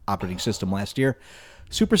operating system last year.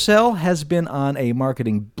 Supercell has been on a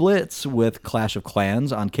marketing blitz with Clash of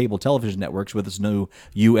Clans on cable television networks with its new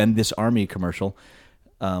You and This Army commercial.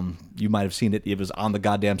 You might have seen it. It was on the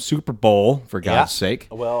goddamn Super Bowl, for God's sake.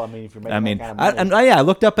 Well, I mean, if you're making I mean, I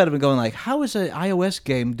looked up at it and going like, how is an iOS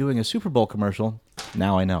game doing a Super Bowl commercial?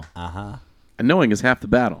 Now I know. And knowing is half the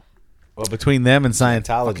battle. well, between them and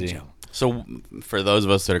Scientology. So, for those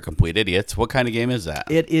of us that are complete idiots, what kind of game is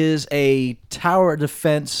that? It is a tower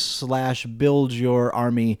defense / build your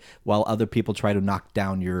army while other people try to knock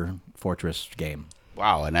down your fortress game.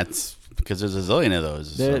 Wow, and that's because there's a zillion of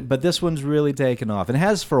those. So. But this one's really taken off, and it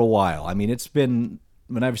has for a while. I mean, it's been,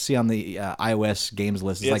 when I see on the iOS games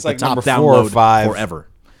list, it's like the top number 4 or download 5. forever.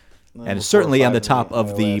 And it's certainly on the 5 top in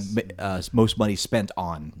of the iOS. most money spent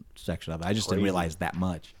on section of it. I just didn't realize that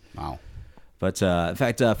much. Wow. But in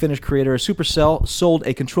fact, Finnish creator Supercell sold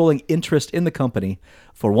a controlling interest in the company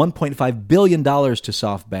for $1.5 billion to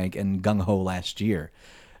SoftBank and Gung Ho last year.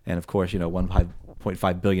 And of course,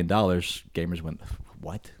 $1.5 billion, gamers went,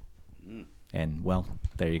 what? And well,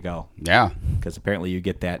 there you go. Yeah. Because apparently you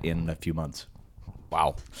get that in a few months.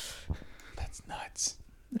 Wow. That's nuts.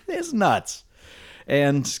 It's nuts.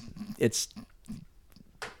 And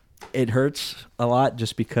it hurts a lot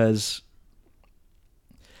just because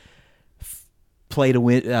pay to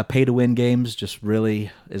win games just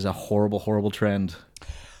really is a horrible trend.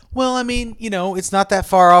 Well, I mean, it's not that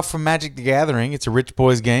far off from Magic the Gathering. It's a rich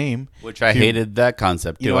boy's game. Which I hated that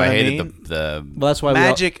concept too. You know what I I hated mean? the Well, that's why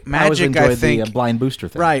Magic, I always enjoyed I think, the blind booster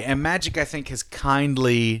thing. Right, and Magic, I think, has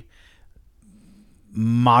kindly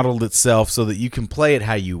modeled itself so that you can play it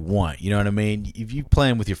how you want. You know what I mean? If you're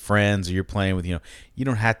playing with your friends or you're playing with, you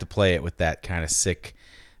don't have to play it with that kind of sick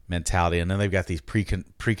mentality. And then they've got these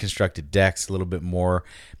pre-constructed decks a little bit more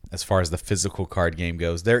as far as the physical card game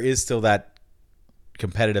goes. There is still that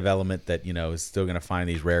competitive element that is still going to find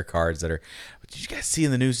these rare cards that are. Did you guys see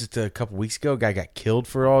in the news just a couple weeks ago? A guy got killed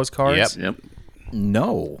for all his cards. Yep.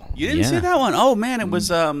 No. You didn't see that one? Oh man, it was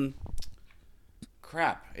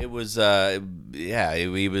crap. It was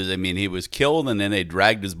he was. I mean, he was killed, and then they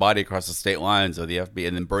dragged his body across the state lines of the FBI,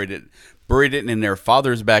 and then buried it in their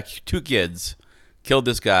father's back. 2 kids killed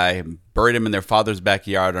this guy, buried him in their father's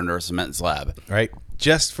backyard under a cement slab. Right.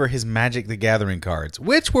 Just for his Magic the Gathering cards,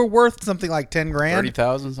 which were worth something like $10,000,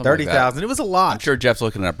 30,000, something 30,000. like It was a lot. I'm sure Jeff's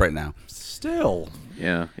looking it up right now. Still.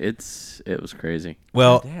 Yeah, it was crazy.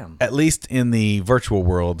 Well, Damn. at least in the virtual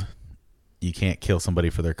world, you can't kill somebody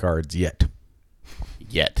for their cards yet.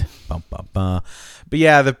 Bum, bum, bum. But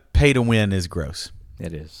yeah, the pay to win is gross.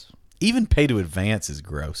 It is. Even pay to advance is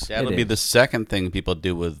gross. That'll It be is. the second thing people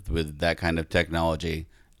do with that kind of technology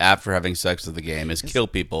after having sex with the game is kill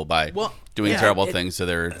people by doing terrible things to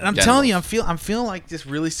their. I'm telling you, I'm feeling like just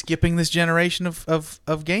really skipping this generation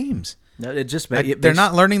of games. No, it just They're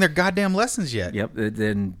not learning their goddamn lessons yet. Yep.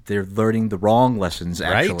 Then they're learning the wrong lessons.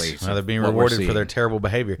 Actually, Right? Well, they're being what we're rewarded for seeing. their terrible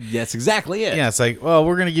behavior. That's exactly it. Yeah, it's like, well,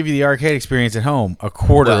 we're going to give you the arcade experience at home, a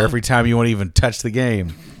quarter Well- every time you want to even touch the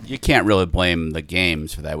game. You can't really blame the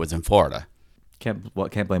games for that. It was in Florida. Can't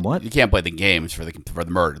blame what? You can't blame the games for the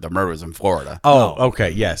murder. The murder was in Florida. Oh, okay,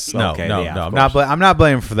 yes, no, Okay, no, yeah, no. of I'm not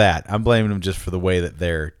blaming for that. I'm blaming them just for the way that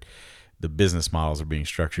the business models are being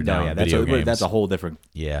structured now. No, yeah, in video games. that's a whole different.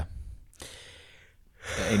 Yeah.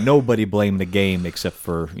 And nobody blamed the game except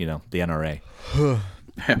for the NRA.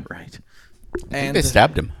 Right. And They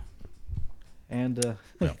stabbed him.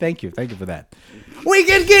 thank you for that.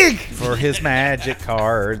 Weekend Geek. For his Magic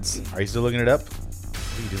cards. Are you still looking it up?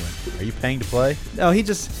 What are you doing? Are you paying to play? No, he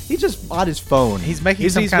just bought his phone. He's making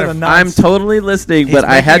some kind been of- a I'm nonce. totally listening, He's but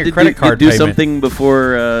I making had a to credit card do payment. something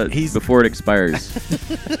before He's- before it expires.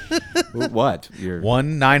 What? You're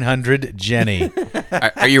 1-900 Jenny.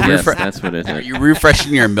 Are you Yes, refre- that's what it Are is. you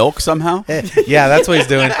refreshing your milk somehow? Yeah, that's what he's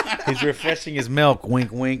doing. He's refreshing his milk.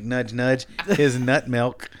 Wink, wink, nudge, nudge. His nut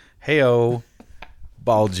milk. Hey-oh.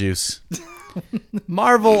 Ball juice.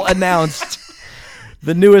 Marvel announced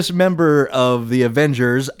the newest member of the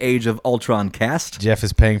Avengers Age of Ultron cast. Jeff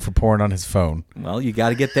is paying for porn on his phone. Well, you got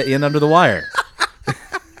to get that in under the wire.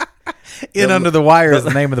 In Under the Wire is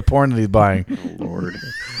the name of the porn that he's buying. Lord.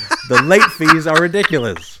 The late fees are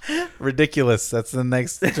ridiculous. Ridiculous. That's the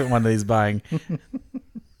next one that he's buying.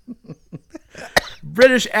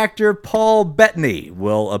 British actor Paul Bettany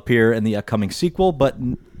will appear in the upcoming sequel, but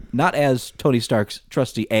not as Tony Stark's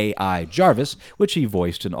trusty AI Jarvis, which he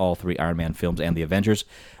voiced in all 3 Iron Man films and the Avengers,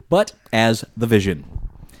 but as the Vision.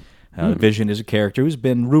 Vision is a character who's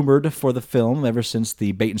been rumored for the film ever since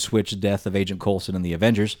the bait-and-switch death of Agent Coulson in the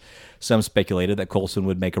Avengers. Some speculated that Coulson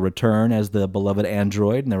would make a return as the beloved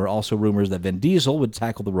android, and there were also rumors that Vin Diesel would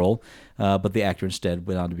tackle the role, but the actor instead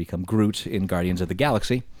went on to become Groot in Guardians of the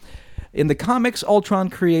Galaxy. In the comics, Ultron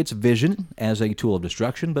creates Vision as a tool of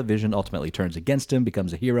destruction, but Vision ultimately turns against him,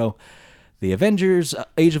 becomes a hero. The Avengers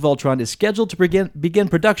Age of Ultron is scheduled to begin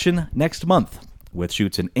production next month, with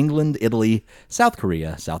shoots in England, Italy, South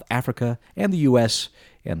Korea, South Africa, and the U.S.,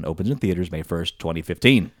 and opens in theaters May 1st,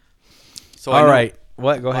 2015. So All right.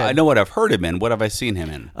 What? Go ahead. I know what I've heard him in. What have I seen him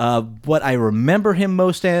in? What I remember him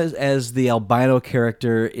most as the albino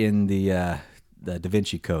character in the Da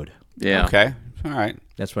Vinci Code. Yeah. Okay. All right.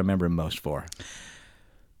 That's what I remember him most for.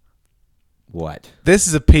 What? This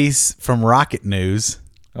is a piece from Rocket News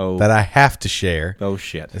Oh, that I have to share. oh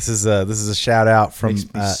shit! This is a shout out from.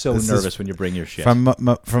 Makes me so this is nervous when you bring your shit. from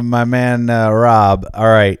my man Rob. All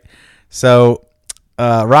right, so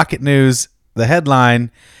Rocket News. The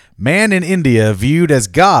headline: Man in India viewed as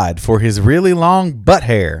God for his really long butt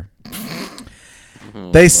hair.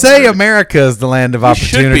 They say America is the land of You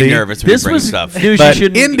should opportunity. be nervous when This you bring was stuff. news you But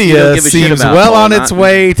shouldn't- you don't India give a shit seems about, well Paul, on its not-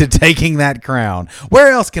 way to taking that crown. Where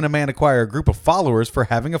else can a man acquire a group of followers for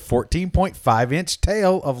having a 14.5-inch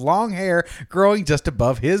tail of long hair growing just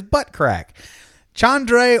above his butt crack?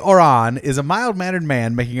 Chandray Oran is a mild-mannered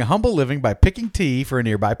man making a humble living by picking tea for a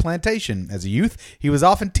nearby plantation. As a youth, he was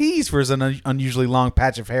often teased for his unusually long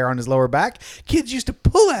patch of hair on his lower back. Kids used to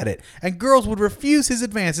pull at it, and girls would refuse his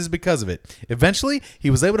advances because of it. Eventually, he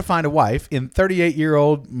was able to find a wife in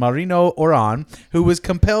 38-year-old Marino Oran, who was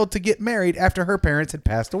compelled to get married after her parents had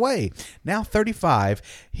passed away. Now 35,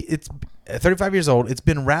 it's 35 years old. It's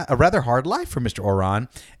been a rather hard life for Mr. Oran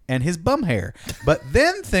and his bum hair. But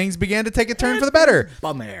then things began to take a turn for the better.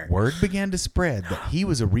 Bum hair. Word began to spread that he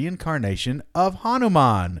was a reincarnation of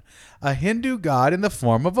Hanuman, a Hindu god in the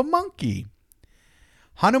form of a monkey.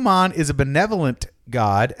 Hanuman is a benevolent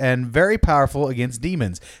god and very powerful against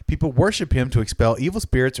demons. People worship him to expel evil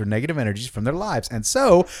spirits or negative energies from their lives. And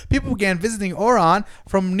so, people began visiting Oran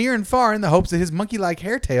from near and far in the hopes that his monkey-like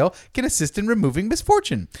hairtail can assist in removing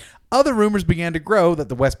misfortune. Other rumors began to grow that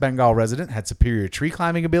the West Bengal resident had superior tree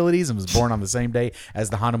climbing abilities and was born on the same day as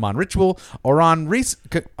the Hanuman ritual. Oran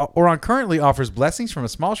currently offers blessings from a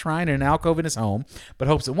small shrine in an alcove in his home, but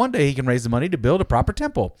hopes that one day he can raise the money to build a proper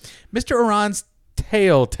temple. Mr. Oran's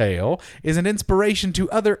tail is an inspiration to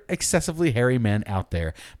other excessively hairy men out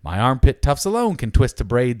there. My armpit tufts alone can twist to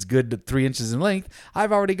braids good to 3 inches in length.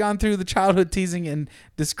 I've already gone through the childhood teasing and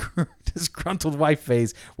disgruntled wife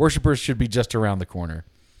phase. Worshippers should be just around the corner.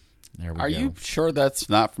 There we go. Are you sure that's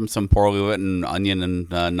not from some poorly written Onion and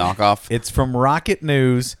knockoff? It's from Rocket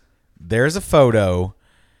News. There's a photo,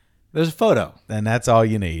 There's a photo. and that's all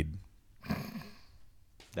you need.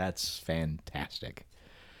 That's fantastic.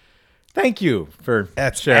 Thank you for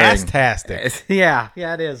That's sharing. fantastic. Yeah,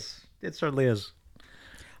 it is. It certainly is.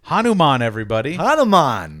 Hanuman, everybody.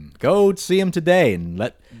 Hanuman, go see him today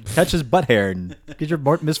and touch his butt hair and get your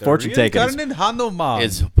misfortune taken. Reincarnated Hanuman.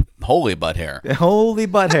 It's holy butt hair. Holy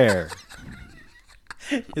butt hair.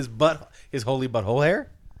 His holy butthole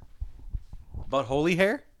hair? Butt holy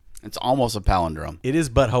hair? It's almost a palindrome. It is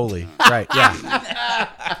butt holy. Right,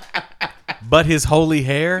 yeah. But his holy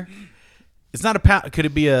hair? It's not a could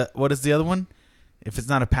it be a what is the other one? If it's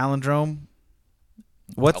not a palindrome?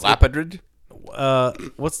 What's A lapidrid?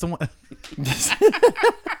 what's the one?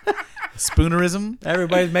 Spoonerism?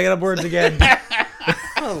 Everybody's making up words again.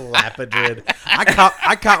 Lapidrid.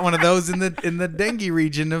 I caught one of those in the dengue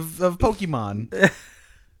region of Pokemon.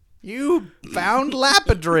 You found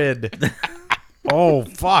Lapidrid. Oh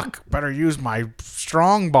fuck! Better use my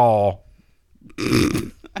strong ball.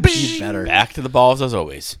 You better. Back to the balls as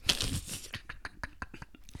always.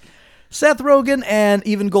 Seth Rogen and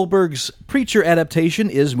Evan Goldberg's Preacher adaptation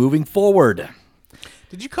is moving forward.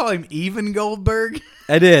 Did you call him Even Goldberg?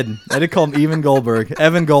 I did call him Evan Goldberg.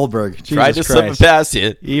 Evan Goldberg. Jesus Tried to slip it Christ. past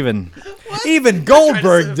you. Even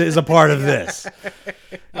Goldberg is a part of this.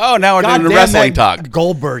 Oh, now we're doing Goddamn the wrestling that talk.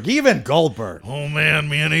 Goldberg. Even Goldberg. Oh man,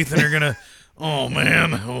 me and Ethan are gonna. Oh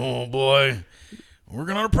man, oh boy, we're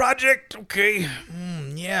going on a project. Okay,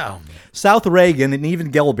 yeah. South Reagan and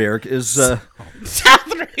Evan Goldberg is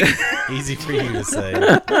Easy for you to say.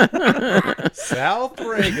 South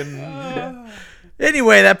Reagan.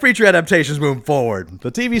 Anyway, that Preacher adaptation is moving forward.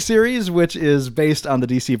 The TV series, which is based on the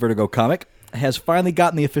DC Vertigo comic, has finally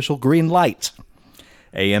gotten the official green light.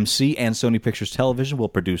 AMC and Sony Pictures Television will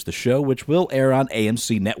produce the show, which will air on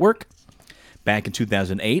AMC Network. Back in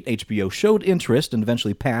 2008, HBO showed interest and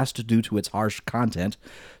eventually passed due to its harsh content.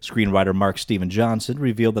 Screenwriter Mark Steven Johnson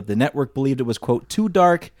revealed that the network believed it was, quote, too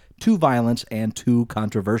dark, too violent, and too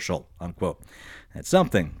controversial, unquote. That's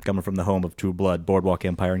something coming from the home of True Blood, Boardwalk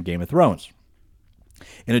Empire, and Game of Thrones.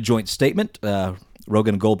 In a joint statement, Rogen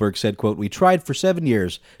and Goldberg said, quote, we tried for 7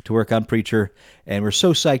 years to work on Preacher, and we're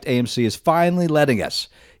so psyched AMC is finally letting us.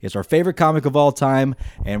 It's our favorite comic of all time,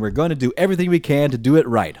 and we're going to do everything we can to do it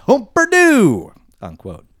right. Home Purdue!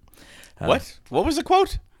 Unquote. What? What was the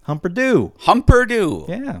quote? Humperdoo. Humperdoo.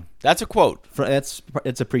 Yeah. That's a quote.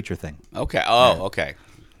 It's a Preacher thing. Okay. Oh, okay.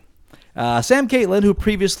 Sam Caitlin, who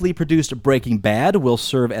previously produced Breaking Bad, will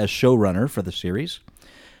serve as showrunner for the series.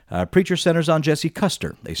 Preacher centers on Jesse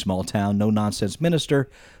Custer, a small-town, no-nonsense minister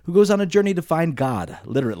who goes on a journey to find God,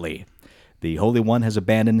 literally. The Holy One has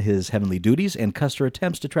abandoned his heavenly duties, and Custer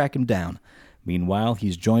attempts to track him down. Meanwhile,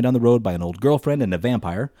 he's joined on the road by an old girlfriend and a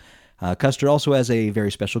vampire. Custer also has a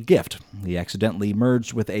very special gift. He accidentally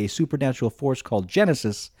merged with a supernatural force called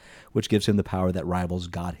Genesis, which gives him the power that rivals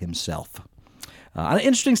God himself. On an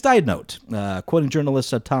interesting side note, quoting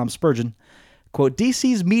journalist Tom Spurgeon, quote,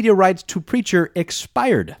 DC's media rights to Preacher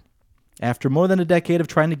expired. After more than a decade of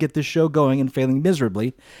trying to get this show going and failing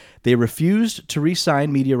miserably, they refused to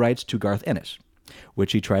re-sign media rights to Garth Ennis,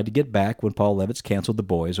 which he tried to get back when Paul Levitz canceled The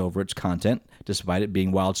Boys over its content, despite it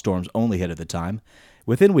being Wildstorm's only hit at the time.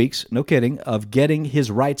 Within weeks, no kidding, of getting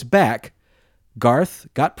his rights back, Garth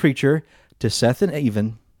got Preacher to Seth and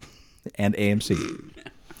Even and AMC.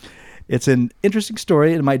 It's an interesting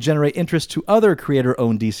story. It might generate interest to other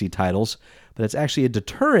creator-owned DC titles, but it's actually a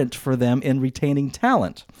deterrent for them in retaining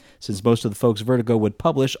talent, since most of the folks Vertigo would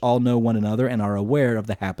publish all know one another and are aware of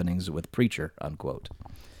the happenings with Preacher, unquote.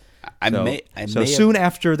 Soon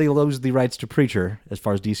after they lose the rights to Preacher, as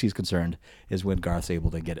far as DC is concerned, is when Garth's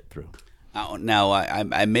able to get it through. Now,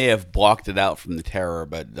 I may have blocked it out from the terror,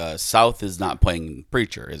 but South is not playing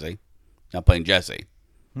Preacher, is he? Not playing Jesse.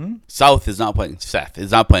 South is not playing Seth.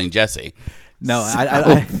 Is not playing Jesse. No,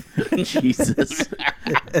 I Jesus.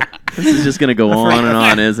 This is just going to go on and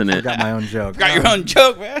on, isn't it? got my own joke. Got your own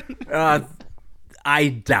joke, man. I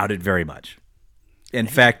doubt it very much. In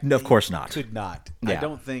fact, no, of course not. Could not. Yeah. I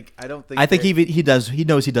don't think. I think he does. He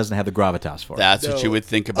knows he doesn't have the gravitas for it. That's what you would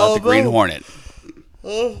think about the Green Hornet.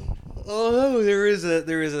 Although there is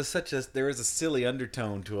a silly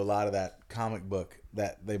undertone to a lot of that comic book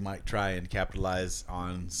that they might try and capitalize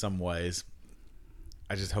on some ways.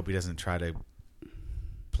 I just hope he doesn't try to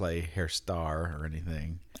play Herr Starr or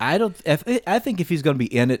anything. I think if he's going to be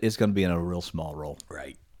in it, it's going to be in a real small role.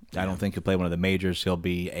 Right. I don't think he'll play one of the majors. He'll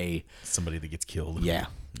be somebody that gets killed. Yeah.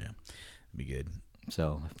 Be good.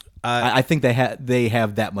 So I think they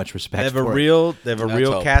have that much respect. They have a real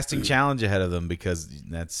casting challenge ahead of them, because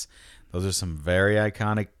those are some very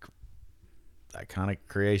iconic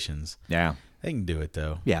creations. Yeah. They can do it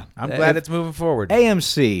though. Yeah. I'm glad it's moving forward.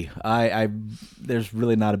 AMC, there's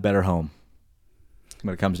really not a better home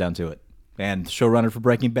when it comes down to it. And showrunner for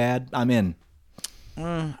Breaking Bad, I'm in.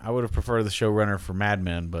 I would have preferred the showrunner for Mad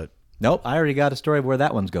Men, but nope, I already got a story of where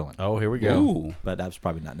that one's going. oh, here we go. Ooh. But that's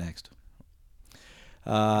probably not next.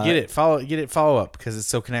 Get it follow up, because it's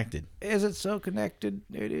so connected. Is it so connected?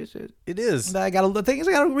 It is. It is. I got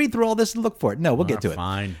to read through all this and look for it. No, we'll get to it.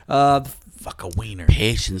 Fine. Fuck a wiener.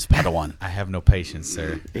 Patience, Padawan. I have no patience,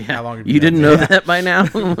 sir. How long have You didn't know that by now?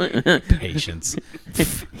 Patience.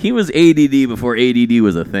 He was ADD before ADD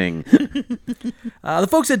was a thing. The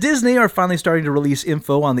folks at Disney are finally starting to release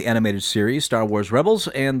info on the animated series Star Wars Rebels,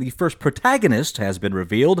 and the first protagonist has been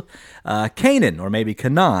revealed, Kanan, or maybe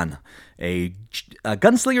Kanan, a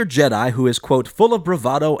gunslinger Jedi who is, quote, full of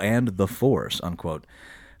bravado and the Force, unquote.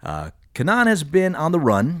 Kanan has been on the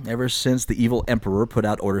run ever since the evil Emperor put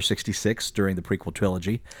out Order 66 during the prequel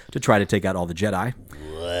trilogy to try to take out all the Jedi.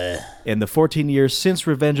 In the 14 years since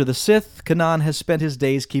Revenge of the Sith, Kanan has spent his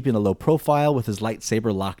days keeping a low profile with his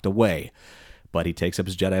lightsaber locked away. But he takes up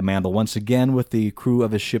his Jedi mantle once again with the crew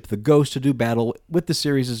of his ship the Ghost to do battle with the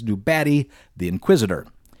series' new baddie, the Inquisitor.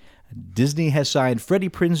 Disney has signed Freddie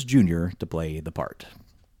Prinze Jr. to play the part.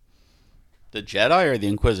 The Jedi or the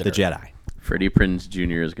Inquisitor? The Jedi. Freddie Prinze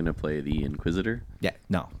Jr. is going to play the Inquisitor? Yeah,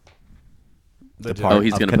 no. The part Oh,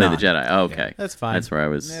 he's of going to play the Kanan. Jedi. Oh, okay. That's fine. That's where I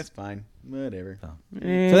was. That's fine. Whatever. So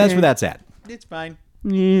that's where that's at. It's fine.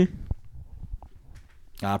 Yeah.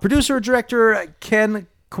 Producer-director Ken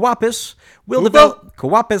Kwapis will develop...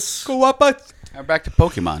 Kwapis Now back to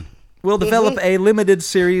Pokemon. will develop a limited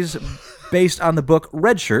series based on the book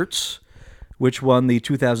Red Shirts, which won the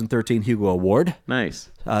 2013 Hugo Award. Nice.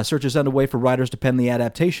 Search is underway for writers to pen the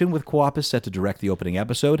adaptation, with Kwapis set to direct the opening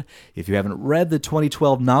episode. If you haven't read the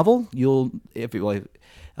 2012 novel, you'll know that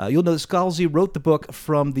Scalzi wrote the book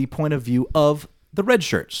from the point of view of the Red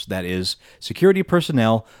Shirts, that is, security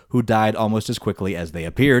personnel who died almost as quickly as they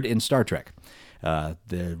appeared in Star Trek.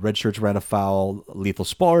 The Red Shirts ran afoul lethal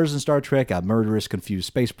spars in Star Trek, a murderous, confused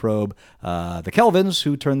space probe, the Kelvins,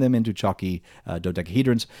 who turned them into chalky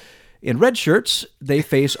dodecahedrons. In Red Shirts, they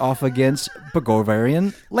face off against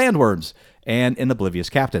Bogorian landworms and an oblivious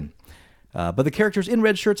captain. But the characters in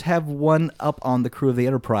Red Shirts have one up on the crew of the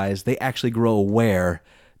Enterprise. They actually grow aware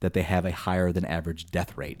that they have a higher than average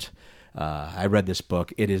death rate. I read this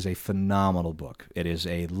book. It is a phenomenal book. It is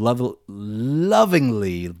a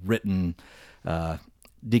lovingly written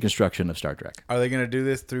deconstruction of Star Trek. Are they going to do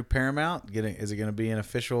this through Paramount? Is it going to be an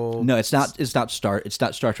official? No, it's not. It's not Star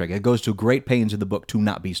Trek. It goes to great pains in the book to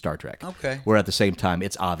not be Star Trek. Okay. Where at the same time,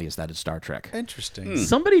 it's obvious that it's Star Trek. Interesting.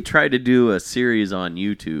 Somebody tried to do a series on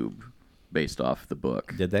YouTube based off the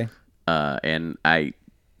book. Did they? And I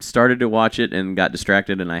started to watch it and got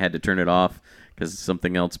distracted, and I had to turn it off because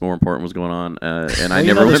something else more important was going on. And I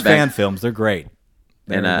never went back. Fan films, they're great.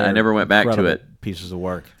 And I never went back to incredible it. Pieces of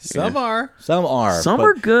work. Some are. Some are. Some but-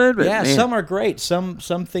 are good, but yeah, man. some are great. Some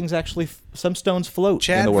things actually, some stones float in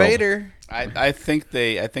Chad the world. Vader. I think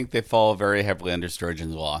they fall very heavily under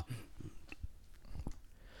Sturgeon's law.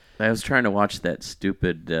 I was trying to watch that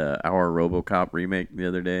stupid Our RoboCop remake the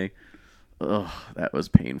other day. Ugh, that was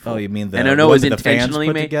painful. Oh, you mean the and I know it one was that the fans intentionally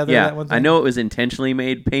put made. together, Yeah, that one I thing? know it was intentionally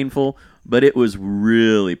made painful, but it was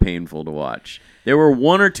really painful to watch. There were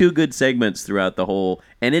one or two good segments throughout the whole,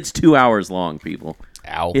 and it's 2 hours long, people.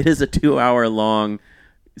 Ow. It is a 2 hour long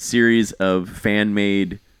series of fan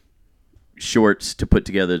made shorts to put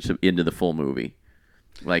together into the full movie.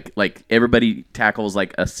 Like everybody tackles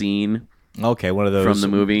like a scene. Okay, one of those From the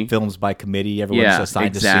movie? films by committee. Everyone's Yeah,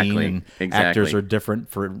 assigned exactly, a scene, and exactly. actors are different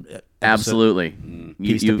for episode, Absolutely.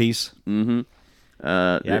 piece to piece. Yeah,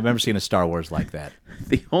 Yeah, I remember seeing a Star Wars like that.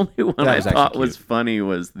 The only one That I was actually thought was cute. funny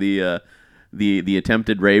was the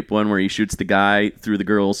attempted rape one where he shoots the guy through the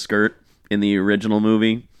girl's skirt in the original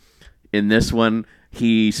movie. In this one,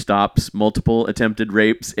 he stops multiple attempted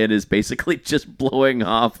rapes and is basically just blowing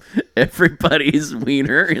off everybody's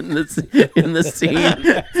wiener in the scene.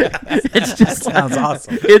 It's just Sounds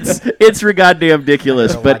awesome. It's goddamn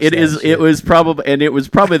ridiculous, but watch it that is shit. it was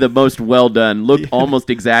probably the most well done. Looked almost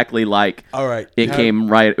exactly like All right. it came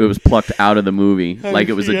right. It was plucked out of the movie, like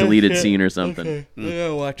it was a deleted scene or something. I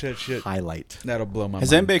gotta watch that shit. Highlight. That'll blow my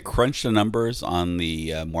Has mind. anybody crunched the numbers on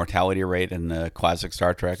the mortality rate in the classic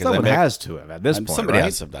Star Trek? Someone has to have at this point, Somebody right?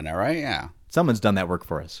 has to have done that, right? Yeah. Someone's done that work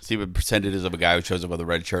for us. See what percentages of a guy who shows up with a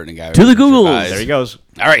red shirt and a guy To who the Googles. survives. There he goes.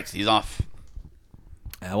 All right, he's off.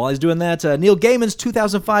 While he's doing that, Neil Gaiman's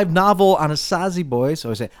 2005 novel Anasazi Boys,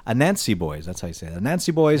 or I say Anansi Boys, that's how you say it.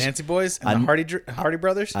 Anansi Boys. Nancy Boys and the Hardy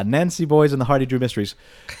Brothers? Anansi Boys and the Hardy Drew Mysteries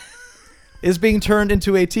is being turned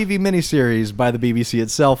into a TV miniseries by the BBC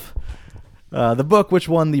itself. The book, which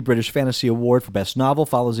won the British Fantasy Award for Best Novel,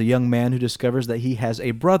 follows a young man who discovers that he has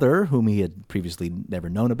a brother whom he had previously never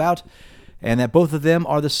known about, and that both of them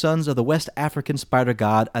are the sons of the West African spider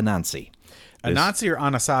god Anansi. Anansi or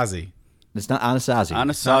Anasazi? It's not Anasazi.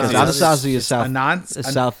 Anasazi. Because Anasazi is south,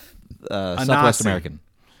 Southwest Anansi. American.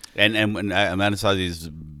 And Anasazi is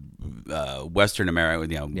Western America,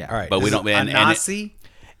 Yeah. All right. But we This don't. is And Anansi?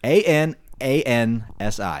 Anansi.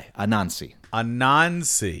 Anansi.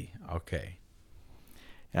 Anansi. Okay.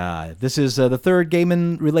 This is the third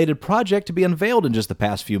Gaiman-related project to be unveiled in just the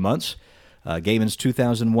past few months. Gaiman's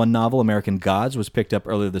 2001 novel, American Gods, was picked up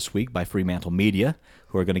earlier this week by Fremantle Media,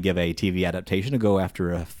 who are going to give a TV adaptation to go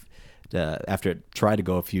after it tried to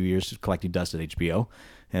go a few years collecting dust at HBO.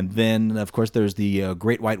 And then, of course, there's the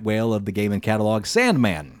great white whale of the Gaiman catalog,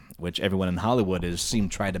 Sandman, which everyone in Hollywood has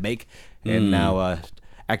seemed trying to make. And now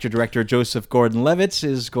actor-director Joseph Gordon-Levitt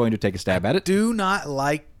is going to take a stab at it. Do not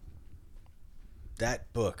like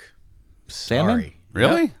that book. Sandman? Sorry.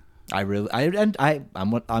 really? I'm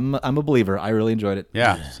a believer. I really enjoyed it.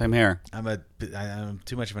 Yeah, same here. I'm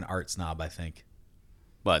too much of an art snob, I think.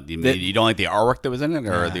 But you don't like the artwork that was in it,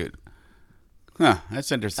 or the? Huh,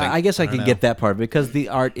 that's interesting. I guess I don't can know. get that part because the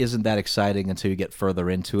art isn't that exciting until you get further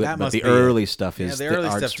into it. That But must the be early it. stuff is the early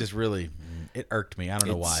art's- stuff just really it irked me. I don't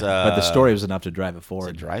know why. But the story was enough to drive it Was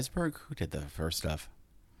forward. it Dreisberg? Who did the first stuff?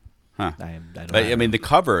 Huh. I don't But know. I mean, the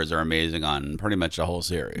covers are amazing on pretty much the whole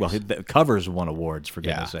series. Well, the covers won awards for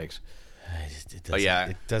Yeah. goodness sakes. It but yeah,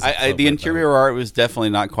 it doesn't float the my interior boat. art was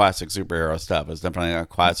definitely not classic superhero stuff. It was definitely not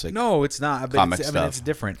classic. No, it's not. But Comic it's, I mean, it's stuff.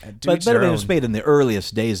 different. But it was made in the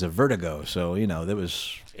earliest days of Vertigo, so there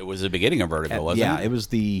was. It was the beginning of Vertigo, wasn't yeah, it? it was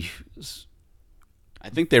the. I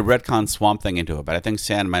think they retconned Swamp Thing into it, but I think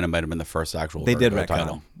Sandman might have been the first actual They did Vertigo retcon.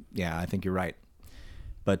 title. Yeah, I think you're right.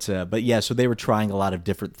 But yeah, so they were trying a lot of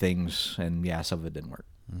different things, and yeah, some of it didn't work.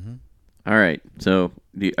 All right. So,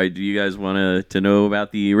 do you guys want to know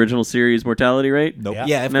about the original series mortality rate? Nope. Yeah.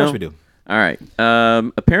 Yeah, of No? course we do. All right.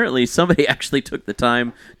 Apparently, somebody actually took the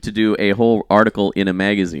time to do a whole article in a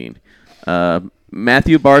magazine.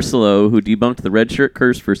 Matthew Barcelo, who debunked the Red Shirt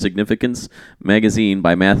Curse for Significance magazine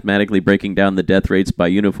by mathematically breaking down the death rates by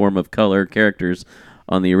uniform of color characters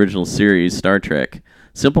on the original series, Star Trek,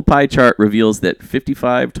 Simple pie chart reveals that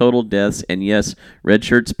 55 total deaths, and yes, red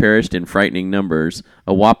shirts perished in frightening numbers.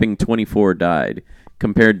 A whopping 24 died,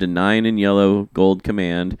 compared to 9 in yellow, gold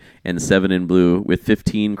command, and 7 in blue, with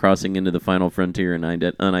 15 crossing into the final frontier in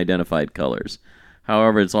unidentified colors.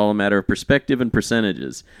 However, it's all a matter of perspective and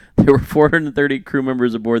percentages. There were 430 crew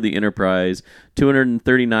members aboard the Enterprise,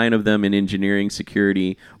 239 of them in engineering,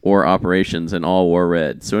 security, or operations, and all wore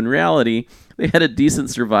red. So in reality, they had a decent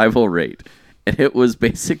survival rate. And it was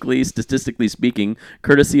basically, statistically speaking,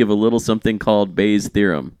 courtesy of a little something called Bayes'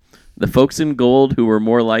 theorem. The folks in gold who were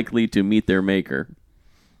more likely to meet their maker.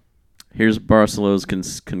 Here's Barcelow's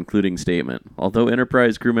concluding statement. Although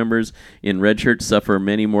Enterprise crew members in red shirts suffer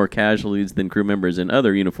many more casualties than crew members in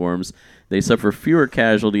other uniforms, they suffer fewer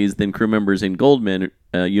casualties than crew members in gold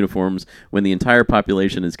uniforms when the entire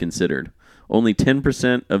population is considered. Only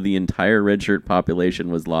 10% of the entire red shirt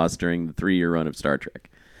population was lost during the 3-year run of Star Trek.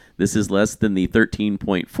 This is less than the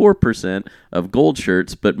 13.4% of gold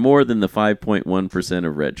shirts, but more than the 5.1%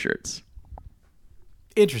 of red shirts.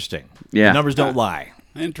 Interesting. Yeah. The numbers don't lie.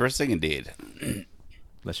 Interesting indeed.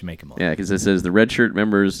 Unless you make them up. Yeah, because it says the red shirt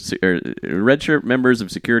members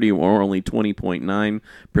of security were only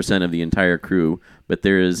 20.9% of the entire crew, but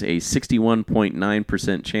there is a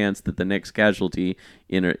 61.9% chance that the next casualty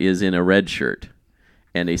is in a red shirt,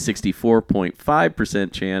 and a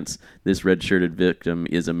 64.5% chance this red-shirted victim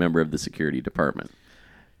is a member of the security department.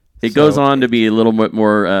 It goes on to be a little bit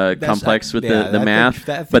more complex with the math,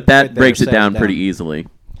 but that breaks it down pretty easily.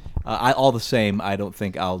 All the same, I don't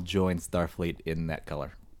think I'll join Starfleet in that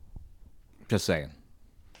color. Just saying.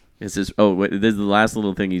 This is this is the last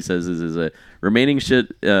little thing he says is a remaining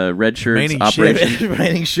red shirts Remaining operation.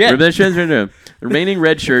 Remaining shit. Remaining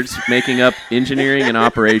red shirts making up engineering and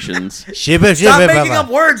operations Stop making up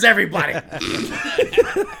words, everybody.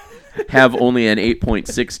 have only an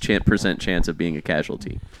 8.6% chance of being a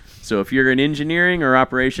casualty. So if you're in engineering or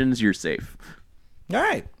operations, you're safe. All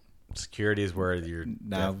right. Security is where you've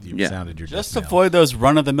Yeah. sounded your Just death knell. avoid those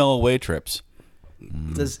run-of-the-mill away trips.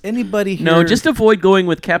 Does anybody here... No, just avoid going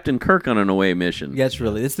with Captain Kirk on an away mission. That's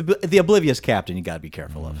really... It's the oblivious captain you got to be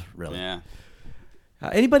careful of, really. Yeah.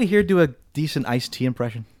 Anybody here do a decent Ice-T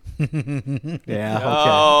impression? Yeah, okay.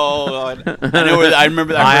 Oh, I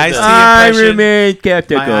remember that. My Ice-T I impression- remain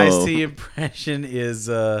skeptical. My Ice-T impression is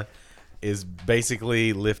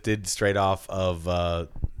basically lifted straight off of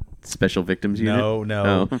Special Victims Unit?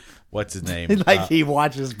 no. Oh. What's his name? Like he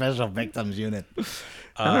watches Special Victims Unit.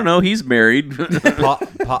 I don't know. He's married.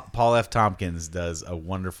 Paul F. Tompkins does a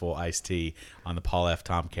wonderful Ice-T on the Paul F.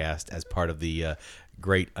 Tomcast as part of the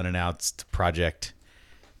Great Unannounced Project.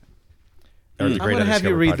 Or the I'm Great going to have you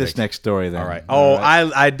Undiscovered read Project. this next story then. All right. Oh,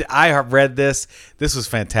 I have read this. This was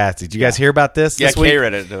fantastic. Did you guys hear about this? Yeah, this week? Kay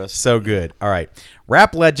read it to us. So good. All right.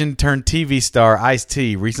 Rap legend turned TV star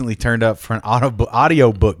Ice-T recently turned up for an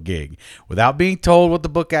audiobook gig without being told what the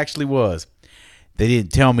book actually was. They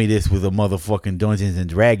didn't tell me this was a motherfucking Dungeons and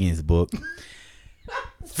Dragons book.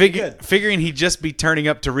 Figuring he'd just be turning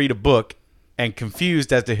up to read a book and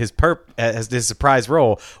confused as to his surprise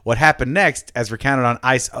role, what happened next, as recounted on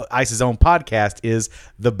Ice's own podcast, is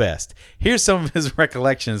the best. Here's some of his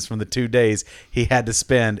recollections from the 2 days he had to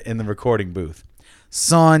spend in the recording booth.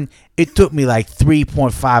 Son, it took me like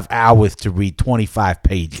 3.5 hours to read 25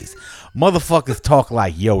 pages. Motherfuckers talk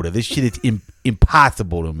like Yoda. This shit is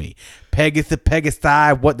impossible to me.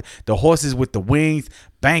 Pegasi, what the horses with the wings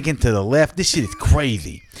banking to the left. This shit is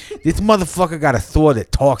crazy. This motherfucker got a Thor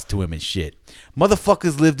that talks to him and shit.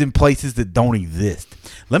 Motherfuckers lived in places that don't exist.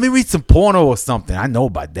 Let me read some porno or something. I know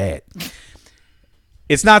about that.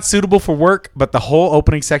 It's not suitable for work, but the whole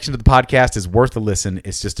opening section of the podcast is worth a listen.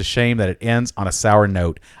 It's just a shame that it ends on a sour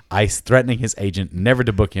note. Ice threatening his agent never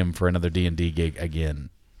to book him for another D&D gig again.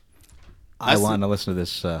 I want to listen to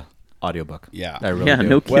this audiobook. Yeah. I really Yeah, do.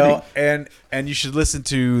 no kidding. Well, and you should listen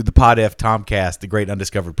to the Pod F Tomcast, the Great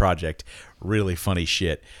Undiscovered Project. Really funny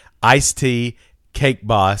shit. Ice-T, Cake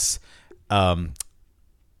Boss, Andrew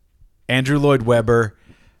Lloyd Webber.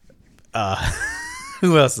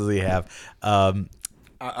 Who else does he have?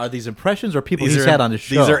 Are these impressions or people he's had on the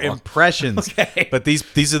show? These are impressions. Okay. But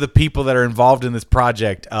these are the people that are involved in this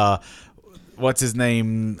project. What's his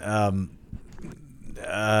name?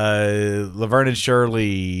 Laverne and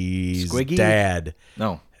Shirley's Squiggy? dad.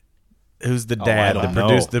 No. Who's the I dad? don't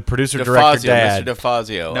know. The producer director dad. Mr.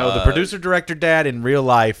 DeFazio. No, the producer director dad in real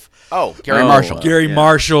life. Oh, Gary Oh, Marshall. Gary yeah.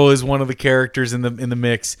 Marshall is one of the characters in the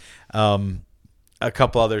mix. A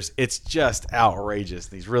couple others. It's just outrageous.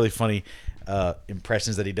 These really funny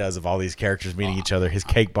impressions that he does of all these characters meeting each other. His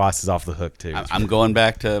Cake Boss is off the hook too. I'm going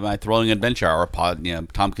back to my Thrilling Adventure Hour pod.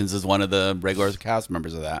 Tompkins is one of the regular cast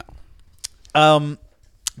members of that.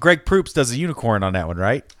 Greg Proops does a unicorn on that one,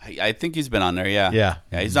 right? I think he's been on there. Yeah.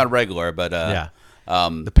 Yeah. He's not a regular, but Yeah.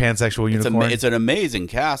 The pansexual unicorn. it's an amazing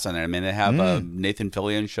cast on it. I mean, they have Nathan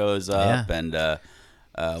Fillion shows up, and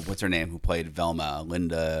what's her name who played Velma?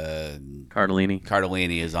 Linda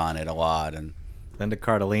Cardellini is on it a lot, and Linda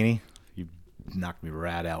Cardellini. You knocked me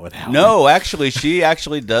right out with that one. no, actually, she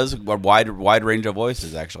actually does a wide range of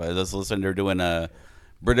voices. Actually, I just listened to her doing a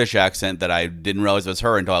British accent that I didn't realize was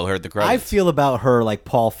her until I heard the credits. I feel about her like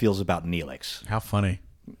Paul feels about Neelix. How funny.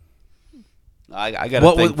 I got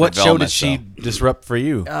What show did she disrupt for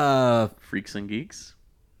you? Freaks and Geeks.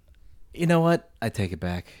 You know what? I take it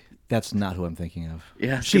back. That's not who I'm thinking of.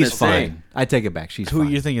 Yeah, I was she's gonna say. fine. I take it back. She's Who are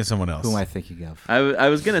fine. you thinking of someone else? Who am I thinking of? I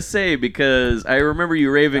was gonna say because I remember you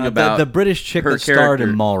raving about the British chick her that starred character.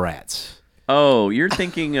 in Mallrats. Oh, you're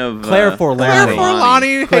thinking of Claire Forlani. Claire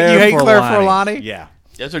Forlani? You hate Claire Forlani? Yeah.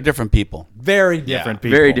 Those are different people. Very different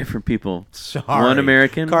people. Very different people. Sorry. One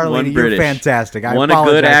American, Carlini, one you're British. fantastic. I One a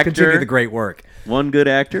apologize. good actor. Continue the great work. One good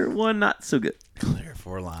actor, one not so good. Claire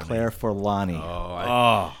Forlani. Claire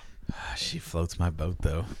Forlani. She floats my boat,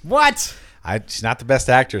 though. What? She's not the best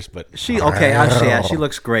actress, but She yeah, she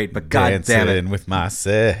looks great, but god damn it. dancing with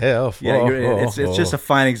myself. Yeah, it's just a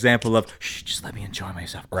fine example of shh, just let me enjoy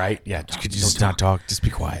myself. right. Yeah, could you just not talk? Just be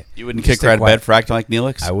quiet. You wouldn't Just kick her out stay of bed quiet. for acting like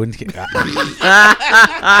Neelix? I wouldn't.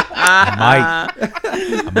 I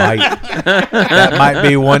might. That might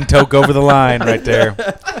be one toke over the line right there.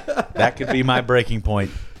 That could be my breaking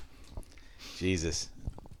point. Jesus.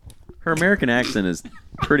 Her American accent is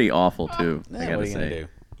pretty awful too. I What gotta are you gonna say. do?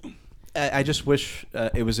 I just wish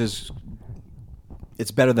it was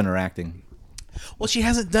it's better than her acting. Well, she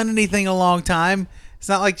hasn't done anything in a long time. It's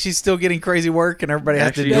not like she's still getting crazy work and everybody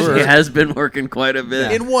has to Actually, do her. she has been working quite a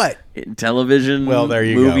bit In what? in television, Well, there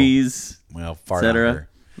you go. movies, Well, far down etc.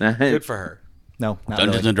 her. Good for her. No, not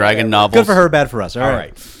Dungeons really. and Dragon novels. Good for her, bad for us. All All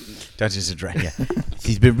right. right. Dungeons and Dragons.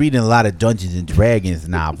 She's been reading a lot of Dungeons and Dragons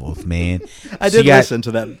novels, man. I did listen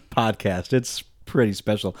to that podcast. It's pretty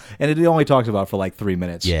special, and it only talks about it for like 3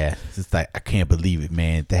 minutes. Yeah, it's just like I can't believe it,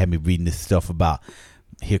 man. They had me reading this stuff about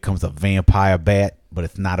here comes a vampire bat, but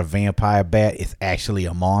it's not a vampire bat. It's actually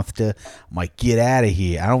a monster. I'm like, get out of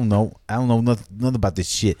here. I don't know nothing about this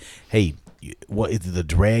shit. Hey, what is it? A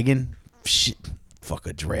dragon? Shit, fuck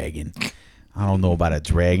a dragon. I don't know about a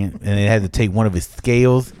dragon. And they had to take one of his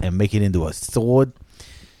scales and make it into a sword.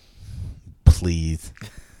 Please.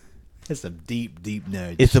 It's some deep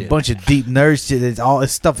nerd. It's shit. a bunch of deep nerd shit.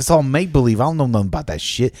 It's all make believe. I don't know nothing about that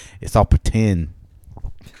shit. It's all pretend.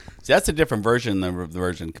 See, that's a different version than the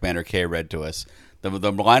version Commander K read to us. The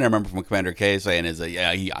line I remember from Commander K saying is that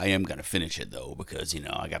I am gonna finish it though because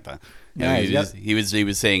I got the he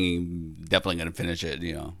was saying he definitely gonna finish it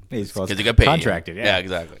He's because he got paid contracted. Yeah.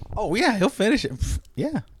 exactly. Oh yeah, he'll finish it.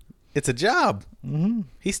 Yeah, it's a job. Mm-hmm.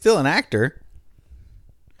 He's still an actor.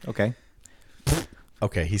 Okay.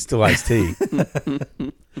 Okay, he's still Ice-T.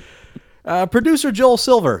 Producer Joel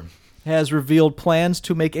Silver has revealed plans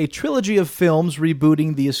to make a trilogy of films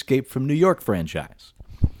rebooting the Escape from New York franchise.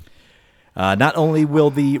 Not only will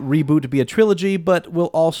the reboot be a trilogy, but will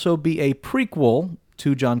also be a prequel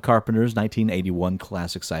to John Carpenter's 1981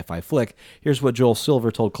 classic sci-fi flick. Here's what Joel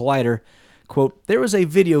Silver told Collider, quote, "There was a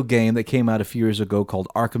video game that came out a few years ago called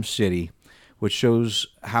Arkham City, which shows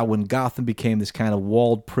how when Gotham became this kind of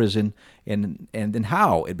walled prison and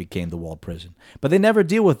how it became the walled prison. But they never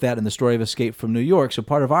deal with that in the story of Escape from New York, so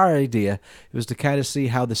part of our idea was to kind of see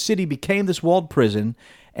how the city became this walled prison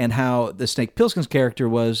and how the Snake Plissken's character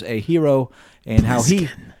was a hero and how he...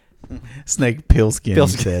 Snake Plissken.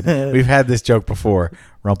 Plissken. He said. We've had this joke before.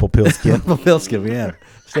 Rumpelstiltskin. Plissken, yeah.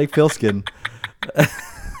 Snake Plissken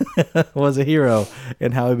was a hero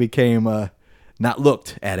and how he became not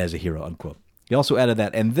looked at as a hero, unquote. He also added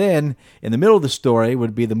that. And then, in the middle of the story,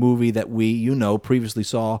 would be the movie that we, previously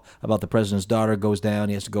saw about the president's daughter goes down.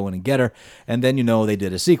 He has to go in and get her. And then, they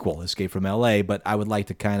did a sequel, Escape from L.A., but I would like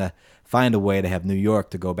to kind of find a way to have New York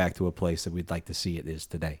to go back to a place that we'd like to see it is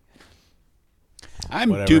today.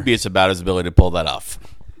 I'm dubious about his ability to pull that off.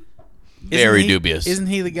 Very dubious. Isn't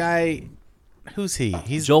he the guy? Who's he?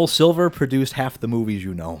 He's Joel Silver produced half the movies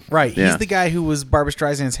you know. right. Yeah. He's the guy who was Barbra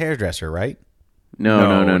Streisand's hairdresser, right?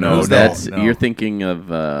 No. no, That's no. you're thinking of.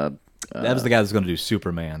 That was the guy that's going to do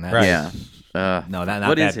Superman. That, Right. Yeah. No, not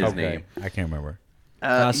What that. is his Okay. name? I can't remember.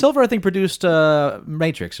 Silver, I think, produced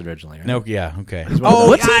Matrix originally. Right? No, yeah, okay. Oh,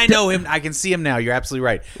 What's he I know him. I can see him now. You're absolutely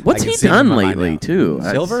right. What's I can he see him in done my mind lately now. too?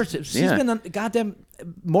 Silver, That's- she's been on goddamn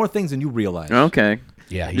more things than you realize. Okay.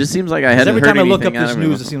 Yeah, It he's- just seems like I hadn't Every heard time I look up anything out this of him.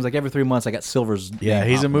 news, it seems like every 3 months I got Silver's. Yeah, name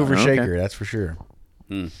he's a popping mover up. Okay. shaker. That's for sure.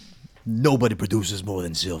 Nobody produces more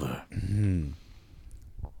than Silver.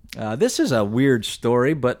 This is a weird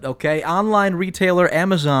story, but okay. Online retailer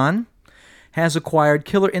Amazon has acquired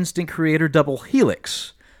Killer Instinct creator Double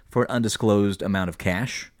Helix for an undisclosed amount of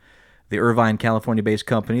cash. The Irvine, California-based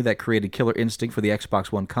company that created Killer Instinct for the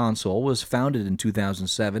Xbox One console was founded in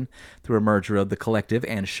 2007 through a merger of The Collective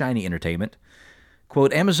and Shiny Entertainment.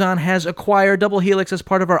 Quote, Amazon has acquired Double Helix as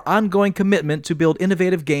part of our ongoing commitment to build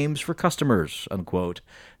innovative games for customers, unquote,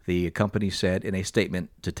 the company said in a statement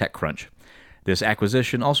to TechCrunch. This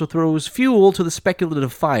acquisition also throws fuel to the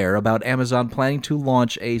speculative fire about Amazon planning to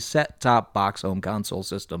launch a set-top box home console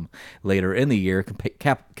system later in the year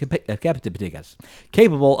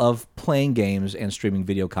capable of playing games and streaming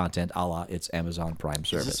video content a la its Amazon Prime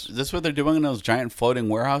service. Is this what they're doing in those giant floating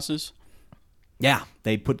warehouses? Yeah,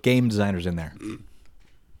 they put game designers in there.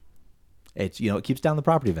 It's it keeps down the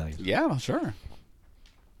property values. Yeah, sure.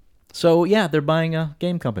 So yeah, they're buying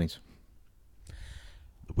game companies.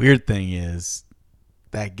 The weird thing is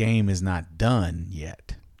that game is not done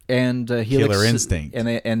yet. And Helix, Killer Instinct. and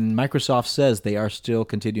Microsoft says they are still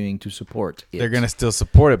continuing to support it. They're going to still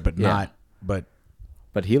support it, but Yeah. not.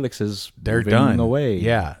 But Helix is They're moving done. away.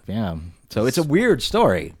 Yeah. Yeah. So it's a weird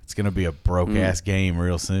story. It's going to be a broke ass game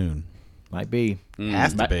real soon. Might be.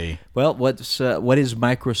 Has to be. Well, what is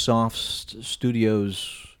Microsoft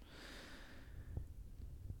Studios?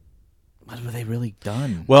 What have they really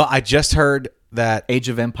done? Well, I just heard that. Age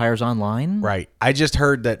of Empires Online? Right. I just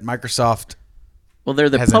heard that Microsoft. Well, they're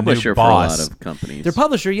the has a new publisher for a lot boss. of companies. Their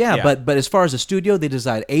publisher, yeah, Yeah. but as far as a studio, they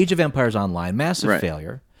designed Age of Empires Online, massive Right.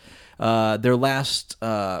 failure. Their last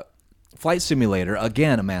Flight Simulator,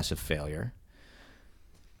 again, a massive failure.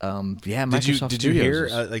 Yeah, Microsoft Did you Studios hear?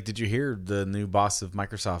 is- Did you hear the new boss of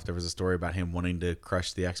Microsoft? There was a story about him wanting to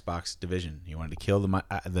crush the Xbox division. He wanted to kill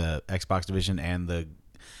the Xbox division and the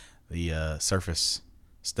Surface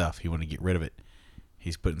stuff. He wanted to get rid of it.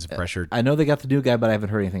 He's putting some pressure. I know they got the new guy, but I haven't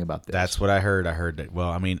heard anything about this. That's what I heard. I heard that. Well,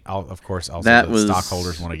 I mean, of course, also That the was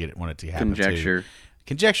stockholders want it to happen conjecture. too.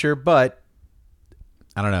 Conjecture, but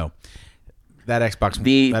I don't know. That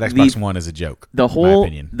Xbox One is a joke. The in my whole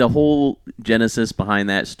opinion. the whole genesis behind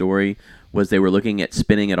that story was they were looking at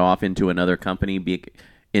spinning it off into another company,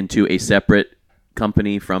 into a separate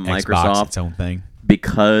company from Xbox, Microsoft, its own thing.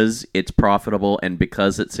 because it's profitable and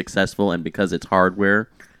because it's successful and because it's hardware,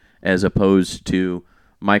 as opposed to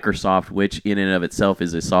Microsoft, which in and of itself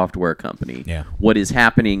is a software company. Yeah. What is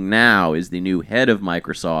happening now is the new head of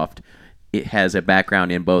Microsoft, it has a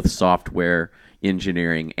background in both software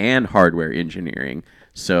engineering and hardware engineering.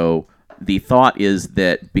 So the thought is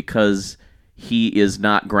that because he is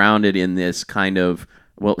not grounded in this kind of,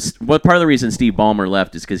 what part of the reason Steve Ballmer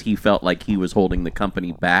left is because he felt like he was holding the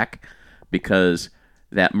company back, because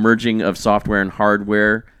that merging of software and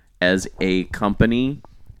hardware as a company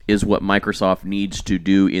is what Microsoft needs to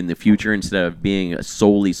do in the future instead of being a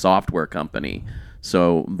solely software company.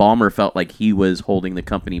 So Ballmer felt like he was holding the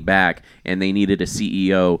company back, and they needed a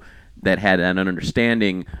CEO that had an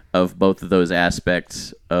understanding of both of those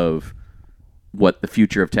aspects of what the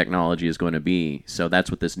future of technology is going to be. So that's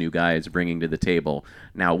what this new guy is bringing to the table.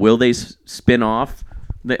 Now, will they spin off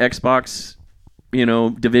the Xbox,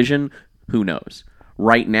 division? Who knows?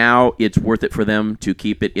 Right now, it's worth it for them to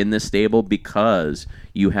keep it in this stable because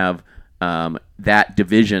you have that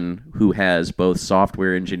division who has both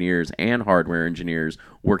software engineers and hardware engineers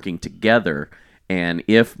working together. And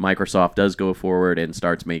if Microsoft does go forward and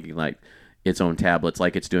starts making like its own tablets,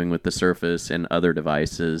 like it's doing with the Surface and other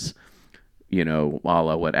devices, a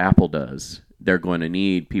la what Apple does, they're going to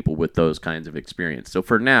need people with those kinds of experience. So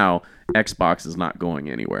for now, Xbox is not going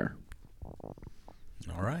anywhere.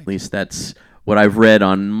 All right. At least that's what I've read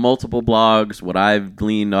on multiple blogs, what I've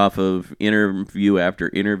gleaned off of interview after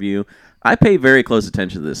interview. I pay very close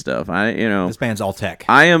attention to this stuff. This man's all tech.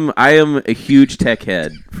 I am a huge tech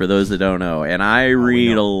head, for those that don't know, and I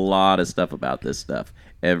read a lot of stuff about this stuff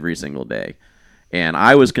every single day. And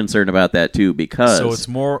I was concerned about that too, because So it's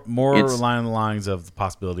more it's- along the lines of the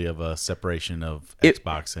possibility of a separation of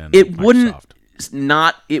Xbox and it Microsoft.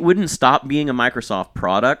 wouldn't stop being a Microsoft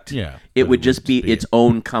product. Yeah, It but would it just would be be its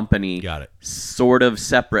own company. Got it. Sort of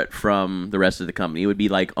separate from the rest of the company. It would be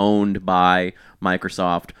like owned by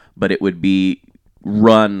Microsoft, but it would be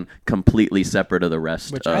run completely separate of the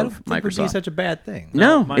rest Which I don't of think would be Microsoft. such a bad thing.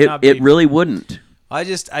 No, might not it be. really wouldn't. I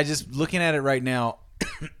just looking at it right now.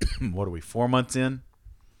 What are we? 4 months in?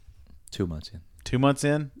 2 months in. 2 months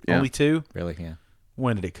in? Yeah. Only 2? Really, yeah.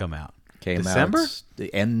 When did it come out? Came December? out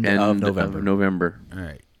the end End of November. November.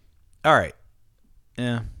 All right.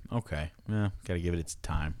 Yeah. Okay. Yeah. Got to give it its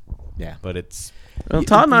time. Yeah. but it's Well,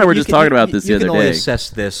 Todd and I were just talking about this the other You can only day. assess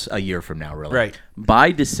this a year from now, really. right.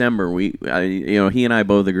 By December, he and I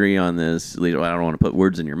both agree on this. I don't want to put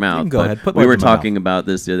words in your mouth. can go but ahead. Put we words were in my talking about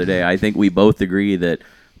this the other day. I think we both agree that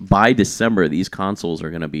by December, these consoles are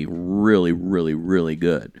going to be really, really, really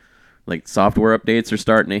good. Like software updates are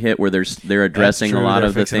starting to hit where they're addressing true. a lot They're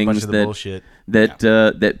of the fixing a bunch things of the that bullshit.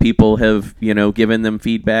 that people have given them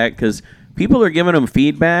feedback, because people are giving them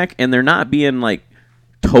feedback and they're not being like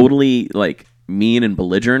totally like mean and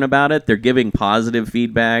belligerent about it. They're giving positive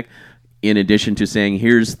feedback in addition to saying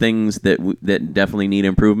here's things that definitely need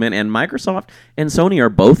improvement, and Microsoft and Sony are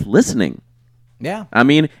both listening. Yeah. I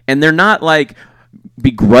mean, and they're not like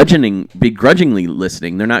begrudgingly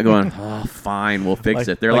listening. They're not going, "Oh, fine, we'll fix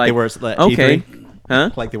it." They're like like, they were at "Okay." E3? Huh?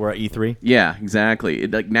 Like they were at E3. Yeah, exactly.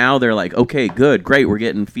 Like now they're like, okay, good, great, we're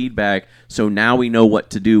getting feedback, so now we know what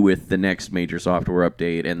to do with the next major software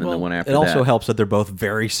update and then the one after It also that. helps that they're both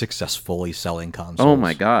very successfully selling consoles. Oh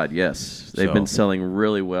my God, yes, they've So- been selling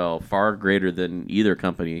really well, far greater than either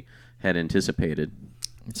company had anticipated.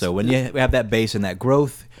 So when you have that base and that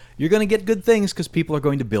growth, you're going to get good things because people are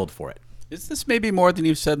going to build for it. Is this maybe more than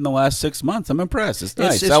you've said in the last 6 months? I'm impressed. It's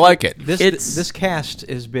nice. It's- I like it. This cast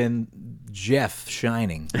has been Jeff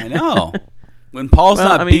shining. I know. When Paul's Well,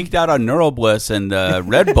 not I mean- beaked out on Neurobliss and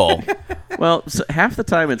Red Bull, Well, so half the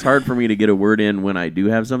time it's hard for me to get a word in when I do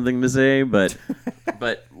have something to say, but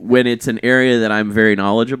when it's an area that I'm very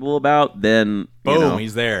knowledgeable about, then Boom,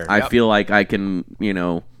 he's there. I feel like I can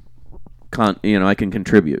I can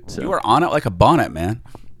contribute. So you are on it like a bonnet, man.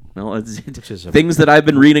 well, it's is a- things that I've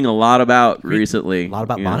been reading a lot about recently. A lot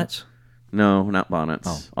about you know. bonnets? No, not bonnets.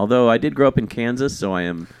 Oh. Although I did grow up in Kansas, so I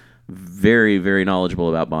am very, very knowledgeable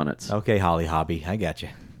about bonnets. Okay, Holly Hobby, I got you.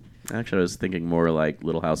 Actually, I was thinking more like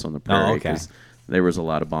Little House on the Prairie. okay. 'Cause there was a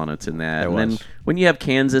lot of bonnets in that. There and then was. when you have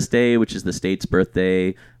Kansas Day, which is the state's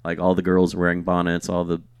birthday, like all the girls are wearing bonnets, all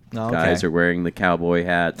the Okay. guys are wearing the cowboy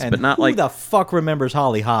hats, And but not who like the fuck remembers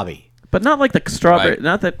Holly Hobby? but not like the strawberry, Right.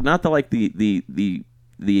 not the like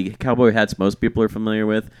the cowboy hats most people are familiar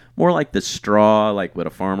with. More like the straw, like what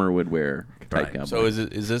a farmer would wear type cowboy. So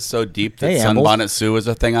is this so deep that Hey, Ambles. Sunbonnet Sue is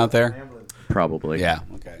a thing out there? Probably. Yeah.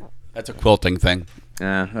 Okay. That's a quilting thing.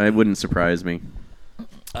 It wouldn't surprise me.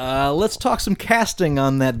 Let's talk some casting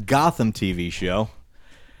on that Gotham TV show.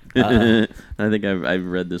 I think I've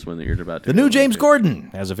read this one that you're about to. The go new James into. Gordon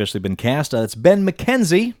has officially been cast. It's Ben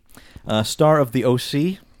McKenzie, star of The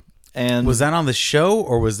OC. And Was that on the show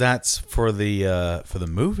or was that for the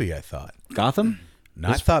movie? I thought. Gotham? No,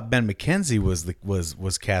 I thought Ben McKenzie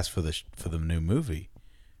was cast for the new movie,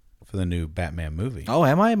 for the new Batman movie. Oh,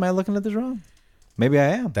 am I? Am I looking at this wrong? Maybe I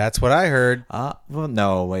am. That's what I heard. Well,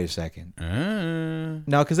 no, wait a second.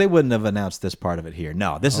 No, because they wouldn't have announced this part of it here.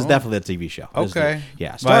 No, this is definitely a TV show. This is Okay.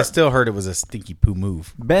 yeah. But I still heard it was a stinky poo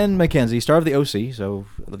move. Ben McKenzie, star of The OC. So,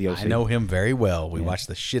 The OC. I know him very well. We watched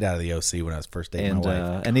the shit out of the OC when I was first dating And, my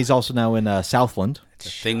wife. and he's also now in Southland. The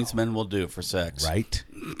things men will do for sex. Right?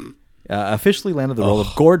 Officially landed the role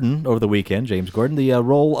of Gordon over the weekend, James Gordon. The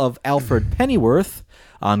role of Alfred Pennyworth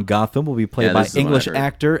on Gotham will be played Yeah, by this is the one I English heard.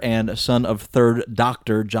 actor and son of third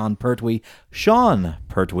Doctor John Pertwee, Sean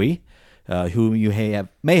Pertwee, whom you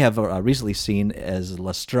may have recently seen as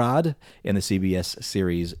Lestrade in the CBS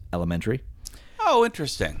series Elementary. Oh,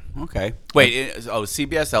 interesting. Okay. Wait.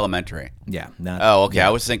 CBS Elementary. Yeah. Not, Oh, okay. yeah.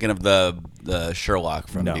 I was thinking of the Sherlock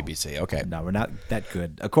from No. BBC. Okay. No, we're not that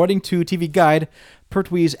good. According to TV Guide,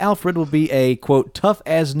 Pertwee's Alfred will be a, quote,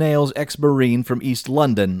 tough-as-nails ex-Marine from East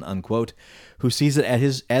London, unquote, who sees it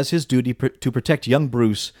as his duty to protect young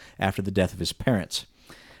Bruce after the death of his parents.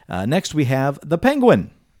 Next, we have the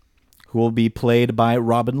Penguin, who will be played by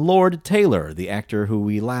Robin Lord Taylor, the actor who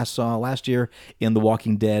we last saw last year in The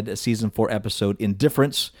Walking Dead Season 4 episode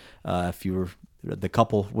Indifference, if you were the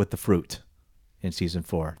couple with the fruit in Season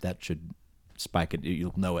 4. That should spike it.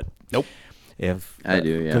 You'll know it. Nope. I do,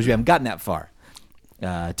 yeah. Because you haven't gotten that far.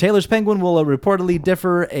 Taylor's Penguin will reportedly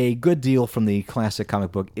differ a good deal from the classic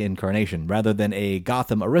comic book incarnation. Rather than a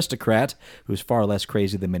Gotham aristocrat who's far less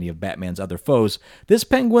crazy than many of Batman's other foes, this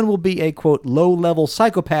Penguin will be a, quote, low-level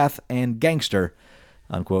psychopath and gangster,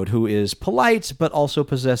 unquote, who is polite but also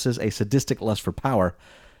possesses a sadistic lust for power.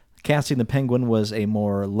 Casting the Penguin was a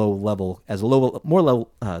more low-level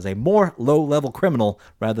criminal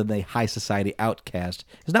rather than a high society outcast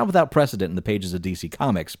is not without precedent in the pages of DC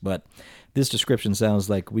Comics, but this description sounds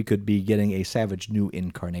like we could be getting a savage new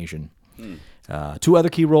incarnation. Two other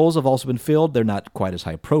key roles have also been filled. They're not quite as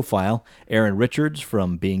high profile. Aaron Richards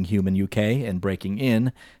from Being Human UK and Breaking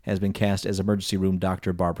In has been cast as emergency room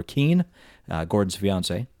doctor Barbara Keene, Gordon's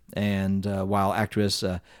fiance, and while actress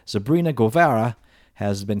Sabrina Guevara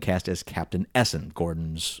has been cast as Captain Essen,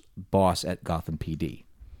 Gordon's boss at Gotham PD.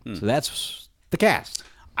 So that's the cast.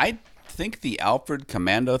 I think the Alfred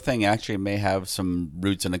Commando thing actually may have some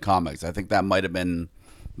roots in the comics. I think that might have been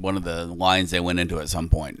one of the lines they went into at some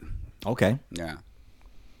point. Okay. Yeah.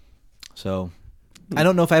 So I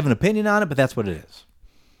don't know if I have an opinion on it, but that's what it is.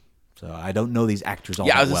 So I don't know these actors all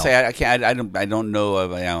Yeah, I that was well. gonna say I don't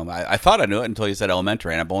know. I thought I knew it until you said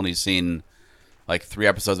Elementary, and I've only seen like 3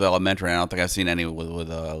 episodes of Elementary, and I don't think I've seen any with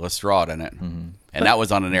Lestrade in it. And that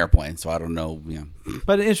was on an airplane, so I don't know. Yeah,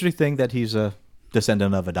 But an interesting thing that he's a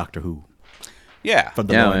descendant of a Doctor Who yeah. from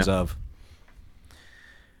the Yeah, loins yeah. of.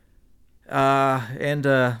 And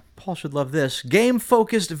Paul should love this.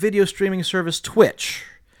 Game-focused video streaming service Twitch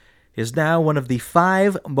is now one of the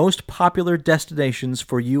 5 most popular destinations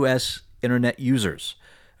for U.S. internet users,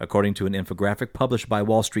 according to an infographic published by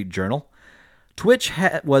Wall Street Journal. Twitch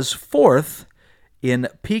was 4th in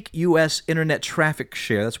peak U.S. internet traffic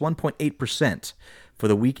share. That's 1.8% for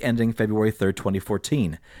the week ending February 3rd,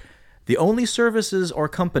 2014. The only services or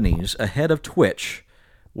companies ahead of Twitch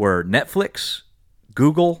were Netflix,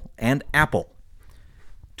 Google, and Apple.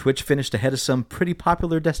 Twitch finished ahead of some pretty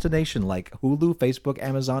popular destinations like Hulu, Facebook,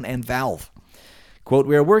 Amazon, and Valve. Quote,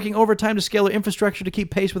 "We are working overtime to scale our infrastructure to keep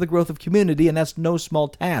pace with the growth of community, and that's no small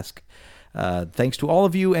task. Thanks to all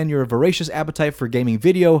of you and your voracious appetite for gaming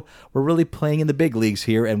video, we're really playing in the big leagues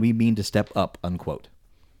here, and we mean to step up," unquote.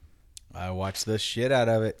 I watched the shit out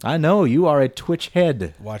of it. I know, you are a Twitch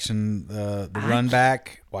head. Watching the run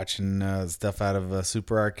back, watching stuff out of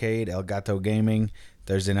Super Arcade, Elgato Gaming,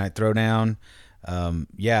 Thursday Night Throwdown.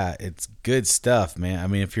 Yeah, it's good stuff, man. I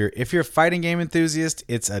mean, if you're a fighting game enthusiast,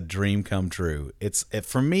 it's a dream come true.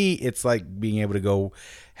 For me, it's like being able to go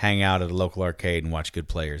hang out at a local arcade and watch good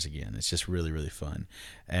players again. It's just really, really fun,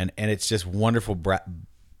 and it's just wonderful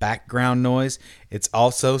background noise. It's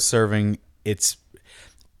also serving.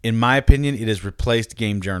 In my opinion, it has replaced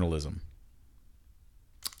game journalism.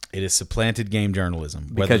 It has supplanted game journalism,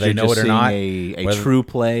 whether Because they you're know just it or not. seeing a whether- true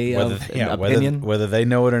play whether, of yeah, an whether- opinion. Whether they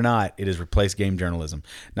know it or not, it has replaced game journalism.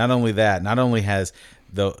 Not only that, not only has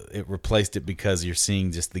it replaced it because you're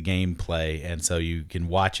seeing just the gameplay, and so you can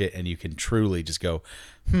watch it and you can truly just go,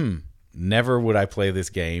 never would I play this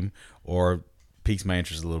game, or piques my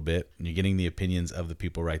interest a little bit. And you're getting the opinions of the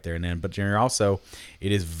people right there and then. But you're also,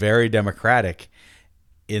 it is very democratic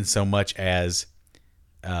in so much as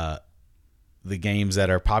the games that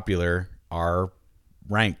are popular are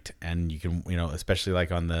ranked, and you can, especially like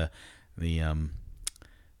on the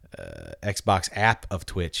Xbox app of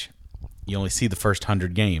Twitch, you only see the first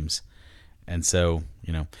 100 games, and so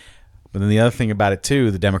But then the other thing about it too,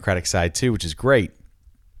 the democratic side too, which is great,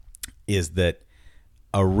 is that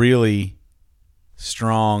a really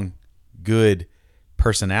strong, good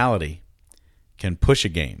personality can push a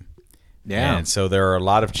game. Yeah. And so there are a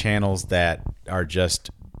lot of channels that are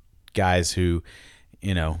just guys who,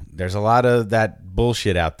 there's a lot of that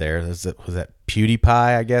bullshit out there. Was that PewDiePie,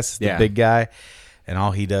 I guess, the Yeah. big guy? And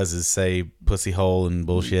all he does is say pussy hole and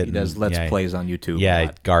bullshit. He does and, Let's Plays on YouTube. a Yeah,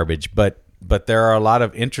 lot. garbage. But there are a lot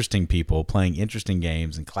of interesting people playing interesting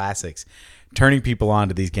games and classics, turning people on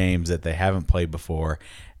to these games that they haven't played before,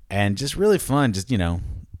 and just really fun. Just,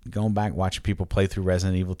 going back, watching people play through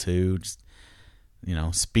Resident Evil 2, just,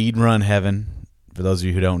 speed run heaven. For those of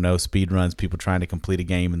you who don't know, speed runs, people trying to complete a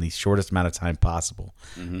game in the shortest amount of time possible,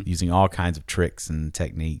 using all kinds of tricks and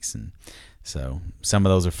techniques. And so some of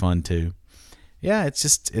those are fun too. Yeah, it's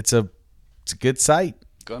a good site.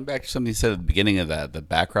 Going back to something you said at the beginning of that, the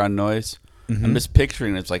background noise. I'm just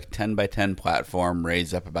picturing it's like 10 by 10 platform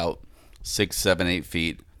raised up about 6, 7, 8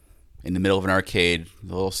 feet in the middle of an arcade.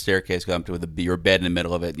 The little staircase going up to your bed in the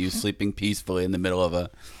middle of it. You sleeping peacefully in the middle of a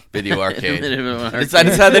video arcade. I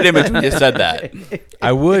just had that image when you said that.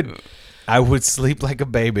 I would sleep like a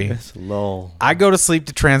baby. Lol. I go to sleep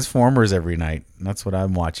to Transformers every night. That's what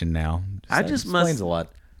I'm watching now. I just Explains must. a lot.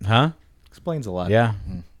 Huh? Explains a lot. Yeah.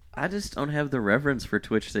 I just don't have the reverence for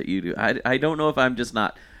Twitch that you do. I don't know if I'm just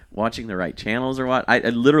not watching the right channels or what. I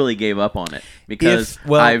literally gave up on it because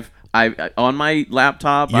I've on my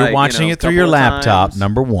laptop. You're watching it through your couple of laptop, times.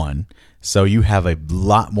 number one. So you have a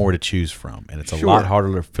lot more to choose from, and it's a Sure. lot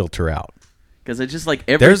harder to filter out. Because it's just like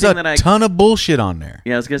everything There's a that I ton of bullshit on there.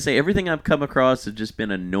 Yeah, I was gonna say everything I've come across has just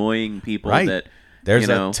been annoying people Right. that There's you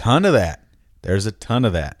know, a ton of that.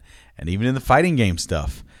 And even in the fighting game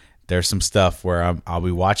stuff, there's some stuff where I'll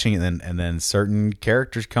be watching it, and then certain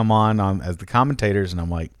characters come on as the commentators, and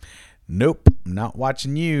I'm like, nope, I'm not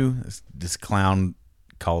watching you. This clown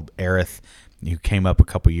called Aerith, who came up a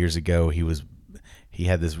couple years ago. He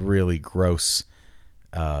had this really gross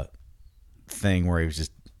thing where he was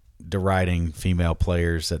just deriding female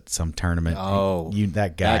players at some tournament. Oh,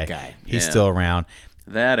 that guy. that guy. He's Yeah. still around,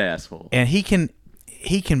 That asshole. and he can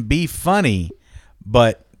be funny,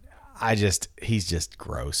 but he's just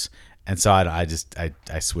gross. And so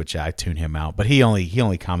I switch. I tune him out. But he only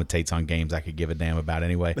commentates on games I could give a damn about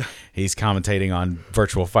anyway. He's commentating on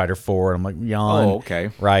Virtual Fighter 4, and I'm like, yawn. Oh, okay.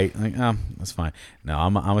 Right. Like, that's fine. No,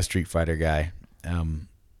 I'm a Street Fighter guy.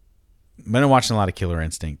 Been watching a lot of Killer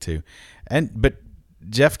Instinct too, but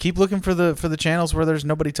Jeff, keep looking for the channels where there's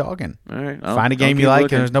nobody talking. All right. Find a game you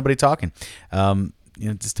like and there's nobody talking.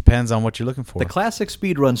 It just depends on what you're looking for. The classic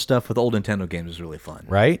speedrun stuff with old Nintendo games is really fun.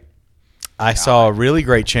 Right? I saw a really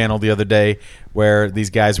great channel the other day where these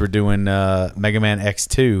guys were doing Mega Man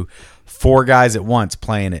X2, 4 guys at once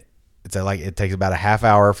playing it. It's it takes about a half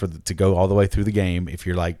hour to go all the way through the game if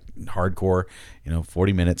you're like hardcore,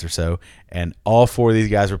 40 minutes or so, and all 4 of these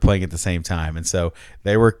guys were playing at the same time, and so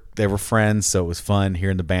they were friends, so it was fun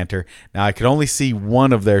hearing the banter. Now I could only see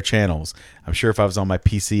one of their channels. I'm sure if I was on my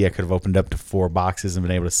PC, I could have opened up to 4 boxes and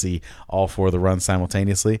been able to see all 4 of the runs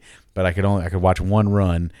simultaneously. But I could watch one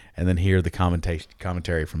run and then hear the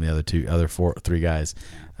commentary from the 3 guys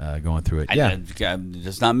going through it.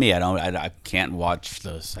 Just not me. I can't watch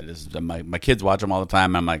those. My kids watch them all the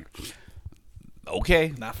time. And I'm like,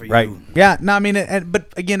 okay, Not for you. Right. Yeah. No, I mean,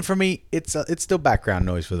 but again, for me, it's still background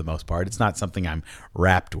noise for the most part. It's not something I'm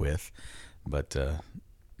wrapped with, but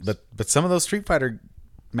some of those Street Fighter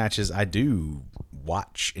matches I do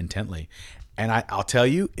watch intently, and I'll tell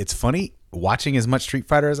you, it's funny watching as much Street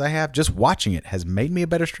Fighter as I have. Just watching it has made me a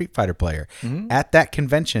better Street Fighter player. At that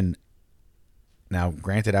convention. Now,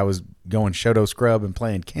 granted, I was going Shoto Scrub and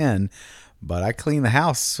playing Ken, but I cleaned the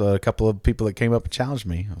house. A couple of people that came up and challenged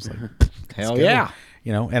me. I was like, Hell go. yeah.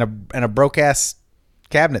 And a broke ass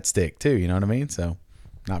cabinet stick too. You know what I mean? So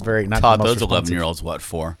not very. Not taught the most those responsive. 11-year-olds what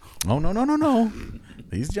for. Oh no!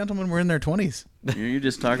 These gentlemen were in their 20s. You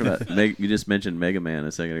just talked about. You just mentioned Mega Man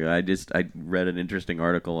a second ago. I read an interesting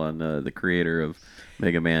article on the creator of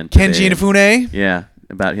Mega Man, Kenji today. Inafune, Yeah,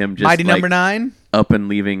 about him just Mighty like, Number 9. up and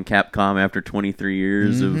leaving Capcom after 23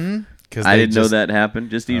 years of. 'Cause I they didn't know just- that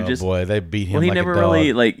happened. Oh boy, they beat him. Well, he like never a dog.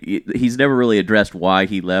 really he's never really addressed why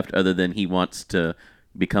he left, other than he wants to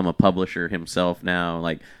become a publisher himself now,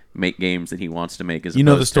 like make games that he wants to make. As You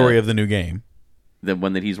know the opposed story to of the new game, the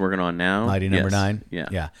one that he's working on now, Mighty Number Yes. 9. Yeah,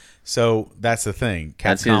 yeah. So that's the thing.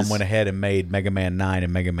 That's Capcom his- went ahead and made Mega Man 9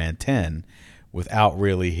 and Mega Man 10 without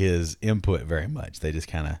really his input very much. They just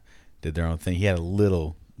kind of did their own thing. He had a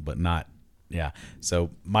little, but not. Yeah. So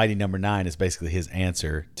Mighty Number 9 is basically his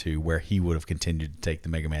answer to where he would have continued to take the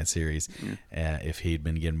Mega Man series if he'd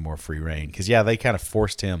been given more free reign. Because, yeah, they kind of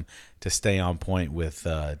forced him to stay on point with.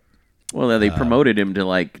 Well, they promoted him to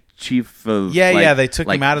like chief of. Yeah, they took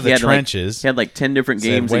him out of he the had, trenches. he had like 10 different said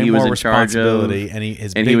games way that he was more in charge of, responsibility, and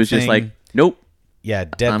his and big he was just thing- like, nope. Yeah,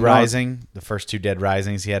 Dead I'm Rising, the first 2 Dead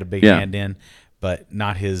Risings, he had a big Yeah. hand in, but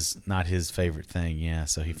not his favorite thing. Yeah,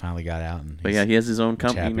 so he finally got out. And But yeah, he has his own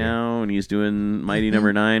company happier. now, and he's doing Mighty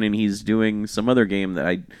Number 9, and he's doing some other game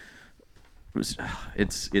that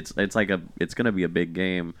it's gonna be a big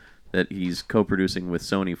game that he's co-producing with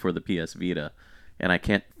Sony for the PS Vita, and I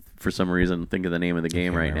can't for some reason think of the name of the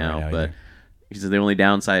game right remember now. right now But either. he says the only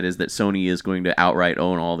downside is that Sony is going to outright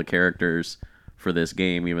own all the characters for this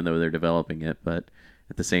game, even though they're developing it. But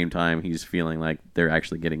at the same time, he's feeling like they're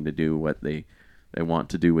actually getting to do what they want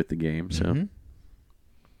to do with the game. So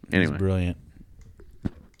He's anyway, brilliant.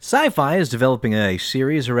 Sci-Fi is developing a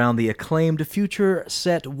series around the acclaimed future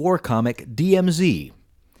set war comic DMZ.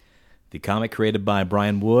 The comic, created by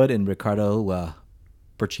Brian Wood and Riccardo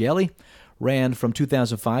Burchielli, ran from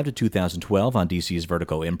 2005 to 2012 on DC's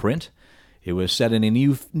Vertigo imprint. It was set in a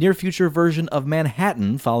near-future version of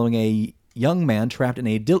Manhattan following a young man trapped in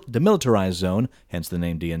a demilitarized zone, hence the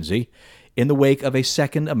name DMZ, in the wake of a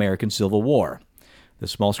second American Civil War. The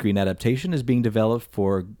small-screen adaptation is being developed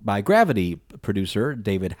by Gravity producer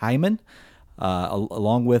David Hyman,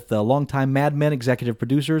 along with longtime Mad Men executive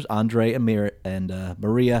producers Andre Amir and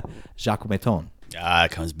Maria Giacomettone. It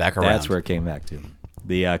comes back around. That's where it came back to.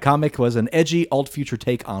 The comic was an edgy alt-future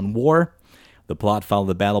take on war. The plot followed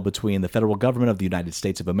the battle between the federal government of the United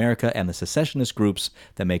States of America and the secessionist groups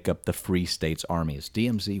that make up the Free States Armies.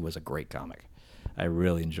 DMZ was a great comic. I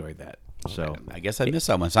really enjoyed that. So, I guess I missed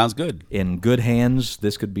that one. Sounds good. in good hands,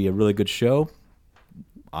 this could be a really good show.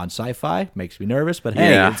 On Sci-Fi, makes me nervous, but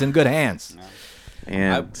hey, Yeah. it's in good hands.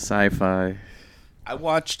 and sci-fi. I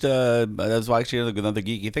watched. That was actually another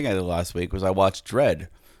geeky thing I did last week. Was I watched Dread,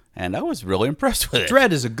 and I was really impressed with it.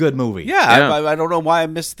 Dread is a good movie. Yeah, Yeah. I don't know why I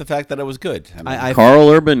missed the fact that it was good. I mean, I Carl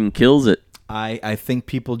Urban kills it. I think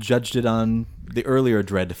people judged it on the earlier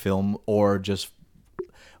Dread film or just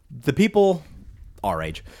the people our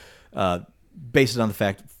age base it on the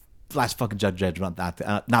fact last fucking Judge Dredd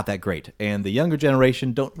not that great, and the younger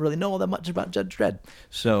generation don't really know all that much about Judge Dredd.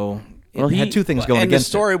 So it had two things going and against the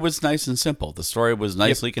story was nice and simple. The story was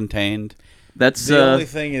nicely contained. That's The only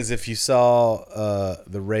thing is, if you saw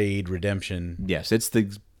the Raid Redemption, it. Yes, it's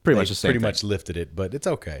pretty much the same. pretty thing. much lifted it, but it's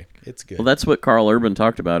okay. It's good. Well, that's what Carl Urban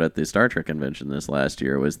talked about at the Star Trek convention this last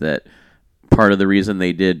year, was that part of the reason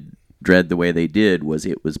they did Dredd the way they did was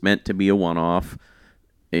it was meant to be a one-off,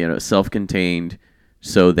 self-contained,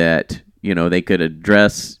 so that, they could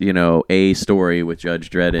address, a story with Judge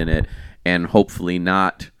Dredd in it and hopefully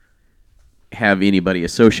not have anybody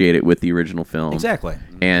associate it with the original film. Exactly.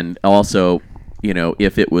 And also,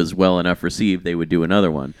 if it was well enough received, they would do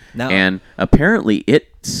another one. Now- And apparently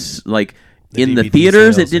it's like in the DVD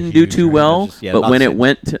theaters sales it didn't are do huge, too right? well, Yeah, but about when the it same.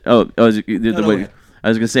 went to I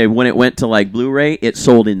was gonna say when it went to like Blu-ray, it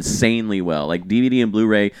sold insanely well. Like DVD and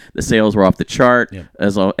Blu-ray, the sales were off the chart. Yeah.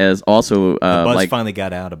 As also Buzz like finally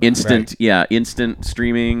got out about instant, instant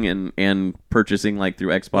streaming and purchasing like through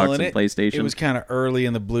Xbox and PlayStation. It was kind of early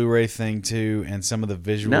in the Blu-ray thing too, and some of the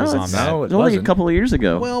visuals no, on it's, that. No, it's it only a wasn't. couple of years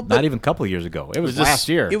ago. Well, Not but even a couple of years ago. It was just- last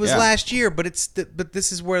year. it was Yeah. last year, but but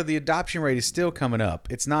this is where the adoption rate is still coming up.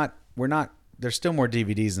 It's not. We're not. There's still more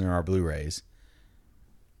DVDs than there are Blu-rays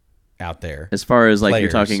out there. as far as like you're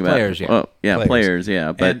Players. talking about, Players, yeah. oh yeah, players,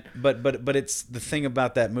 yeah, but. But it's the thing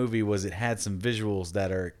about that movie was it had some visuals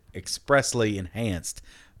that are expressly enhanced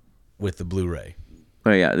with the Blu-ray.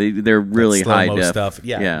 Oh yeah, they're really high slow-mo def stuff.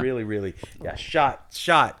 Yeah, really. Yeah, shot.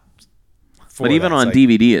 For But even that. on It's like,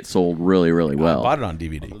 DVD, it sold really, really I well. bought it on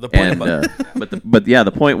DVD. The point And about but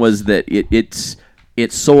the point was that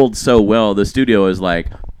it sold so well. The studio was like,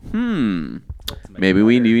 maybe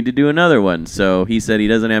we need to do another one. So he said he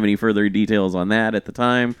doesn't have any further details on that at the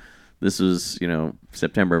time. This was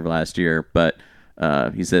September of last year, but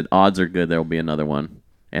he said odds are good there will be another one,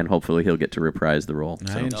 and hopefully he'll get to reprise the role.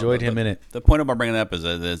 I So. enjoyed him in it. the point about bringing it up is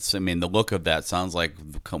that the look of that sounds like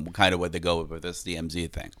kind of what they go with this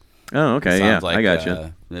DMZ thing. Oh, okay, Sounds yeah, like, I got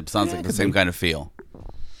you. It sounds like the same kind of feel.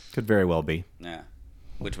 Could very well be. Yeah,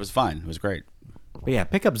 which was fine. It was great. But yeah,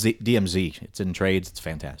 pick up DMZ. It's in trades. It's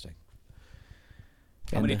fantastic.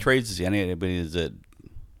 How many trades is he? Anybody is it?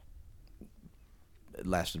 It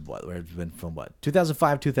lasted what? It's been from what?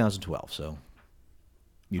 2005, 2012. So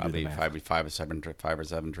you do the Probably math. five or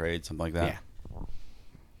seven trades, something like that. Yeah.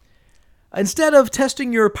 Instead of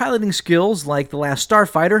testing your piloting skills like The Last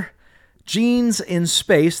Starfighter, Genes in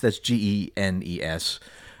Space, that's GENES,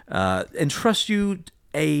 entrusts you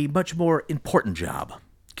a much more important job,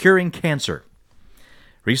 curing cancer.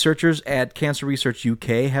 Researchers at Cancer Research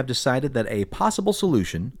UK have decided that a possible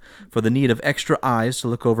solution for the need of extra eyes to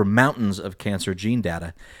look over mountains of cancer gene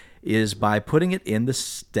data is by putting it in the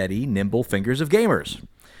steady, nimble fingers of gamers.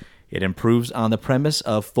 It improves on the premise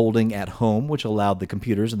of folding at home, which allowed the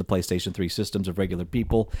computers and the PlayStation 3 systems of regular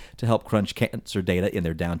people to help crunch cancer data in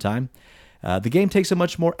their downtime. The game takes a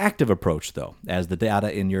much more active approach, though, as the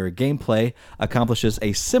data in your gameplay accomplishes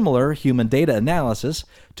a similar human data analysis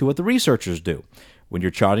to what the researchers do. When you're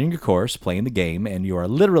charting your course, playing the game, and you are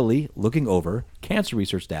literally looking over cancer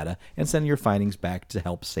research data and sending your findings back to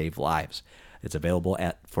help save lives. It's available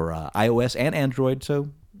for iOS and Android, so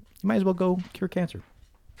you might as well go cure cancer.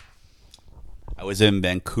 I was in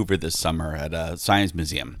Vancouver this summer at a science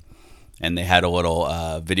museum, and they had a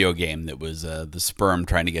little video game that was the sperm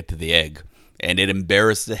trying to get to the egg, and it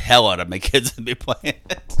embarrassed the hell out of my kids to be playing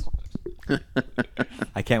it.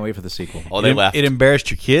 I can't wait for the sequel. Oh, they left. It embarrassed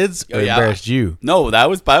your kids or Oh, yeah. embarrassed you? No, I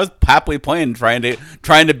was happily playing, trying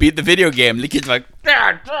to beat the video game. The kids were like,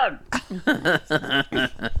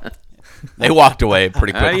 they walked away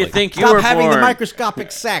pretty quickly. How do you think you Stop were having born? the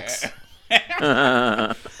microscopic sex.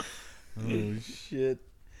 Shit.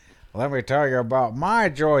 Let me tell you about my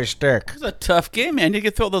joystick. It's a tough game, man. You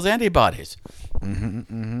can throw those antibodies.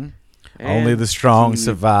 Only the strong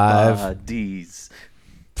survive. D's.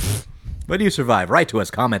 But you survive. Write to us.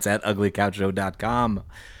 Comments at uglycouchshow.com.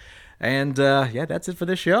 And, that's it for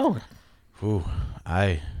this show. Ooh, Yeah.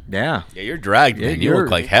 Yeah, you're dragged, man. You you're- look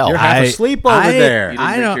like hell. you're half asleep over there. You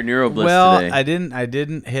didn't drink your NeuroBliss well, today. I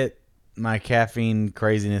didn't hit my caffeine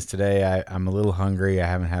craziness today. I'm a little hungry. I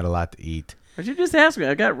haven't had a lot to eat. Why'd you just ask me?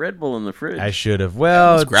 I got Red Bull in the fridge. I should have.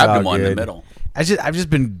 Well, Just it's grabbed all him one in the good. middle. I've just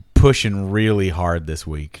been pushing really hard this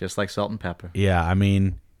week. Just like salt and pepper. Yeah, I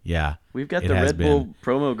mean, yeah. We've got it the has Red Bull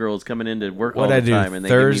promo girls coming in to work all What the I do time, and they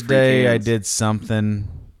give me free Thursday, I cans. did something.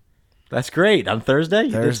 That's great. On Thursday?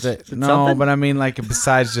 You did Thursday, no, something? but I mean, like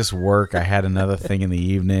besides just work, I had another thing in the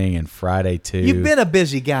evening and Friday too. You've been a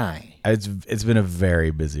busy guy. It's been a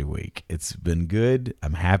very busy week. It's been good.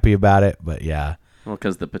 I'm happy about it, but yeah, Well,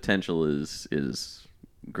 because the potential is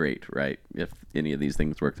great, right? If any of these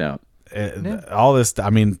things worked out. All this, I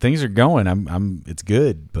mean, things are going. It's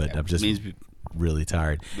good, but I'm just means we- really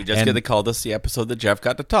tired. We just And- get to call this the episode that Jeff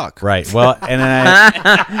got to talk. Right. Well, and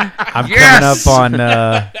then I'm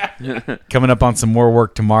coming up on some more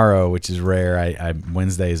work tomorrow, which is rare. I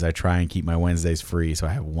Wednesdays I try and keep my Wednesdays free, so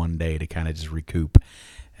I have one day to kind of just recoup.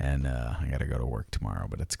 And I got to go to work tomorrow,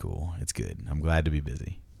 but it's cool. It's good. I'm glad to be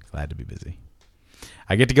busy.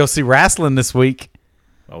 I get to go see wrestling this week.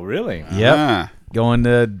 Oh, really? Yep. Ah. Going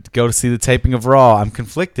to go to see the taping of Raw. I'm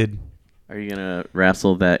conflicted. Are you gonna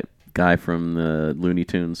wrestle that guy from the Looney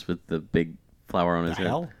Tunes with the big flower on his head?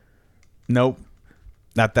 Hell? Nope.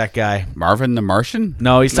 Not that guy. Marvin the Martian?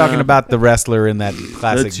 No, he's talking about the wrestler in that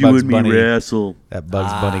classic That's you Bugs and me Bunny. wrestle. That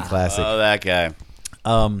Bugs Bunny classic. Oh, that guy.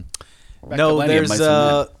 No, Millennium, there's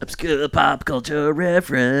my Obscure pop culture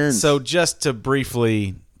reference. so just to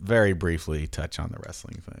very briefly touch on the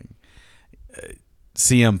wrestling thing.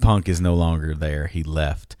 CM Punk is no longer there. He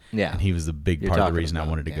left. Yeah. And he was the big You're part of the talking reason I about,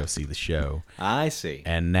 wanted to yeah. go see the show. I see.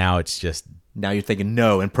 And now it's just Now you're thinking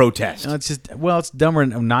no and protest. it's just it's dumber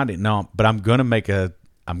and not no, but I'm gonna make a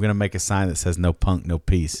sign that says no Punk, no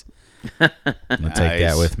peace. I'm gonna take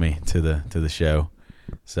that Nice. with me to the show.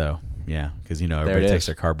 So yeah, because everybody it takes is.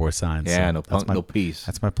 their cardboard signs. Yeah, so no that's Punk, my- no peace.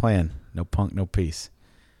 That's my plan. No Punk, no peace.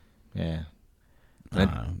 Yeah. It's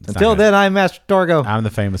not Until gonna- then, I'm Master Torgo. I'm the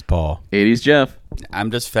famous Paul. 80s Jeff. I'm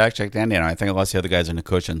just fact-checked Andy, and I think I lost the other guys in the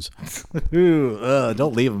cushions. Ooh,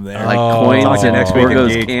 don't leave him there. Like Oh. coins Talk to you and next week,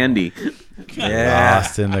 Orgo's geek. candy. Yeah.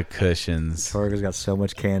 Lost in the cushions. Torgo's got so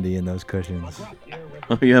much candy in those cushions.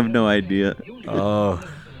 Oh, you have no idea. Oh,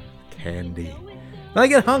 candy. Then I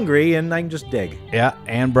get hungry and I can just dig. Yeah,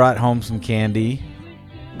 Ann brought home some candy.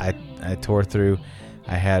 I tore through.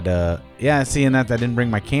 I had seeing that I didn't bring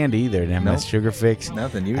my candy either. I didn't have my Nope. sugar fix.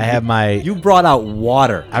 Nothing. I have my. You brought out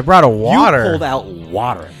water. I brought a water. You pulled out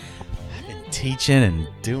water. Teaching and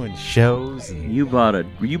doing shows. And You brought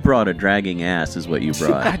a dragging ass is what you I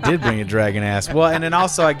brought. did bring a dragon ass. Well, and then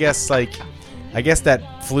also I guess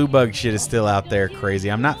that flu bug shit is still out there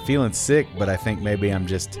crazy. I'm not feeling sick, but I think maybe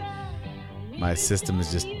my system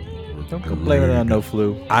is just. Don't blame it on no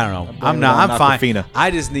flu. I don't know. Blame I'm it not. on I'm fine. Aquafina.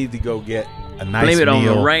 I just need to go get a nice Blame it on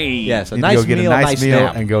meal. the rain. Yes, a Need to nice go get meal, a nice nice meal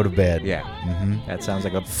nap. and go to bed. Yeah, Mhm. that sounds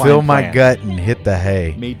like a fine Fill my plan. gut and hit the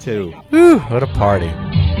hay. Me too. Whew, what a party.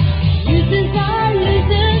 Users are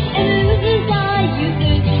losers and losers are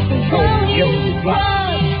users. Oh, you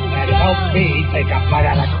slut. That helped me take a bite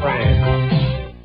out of crime.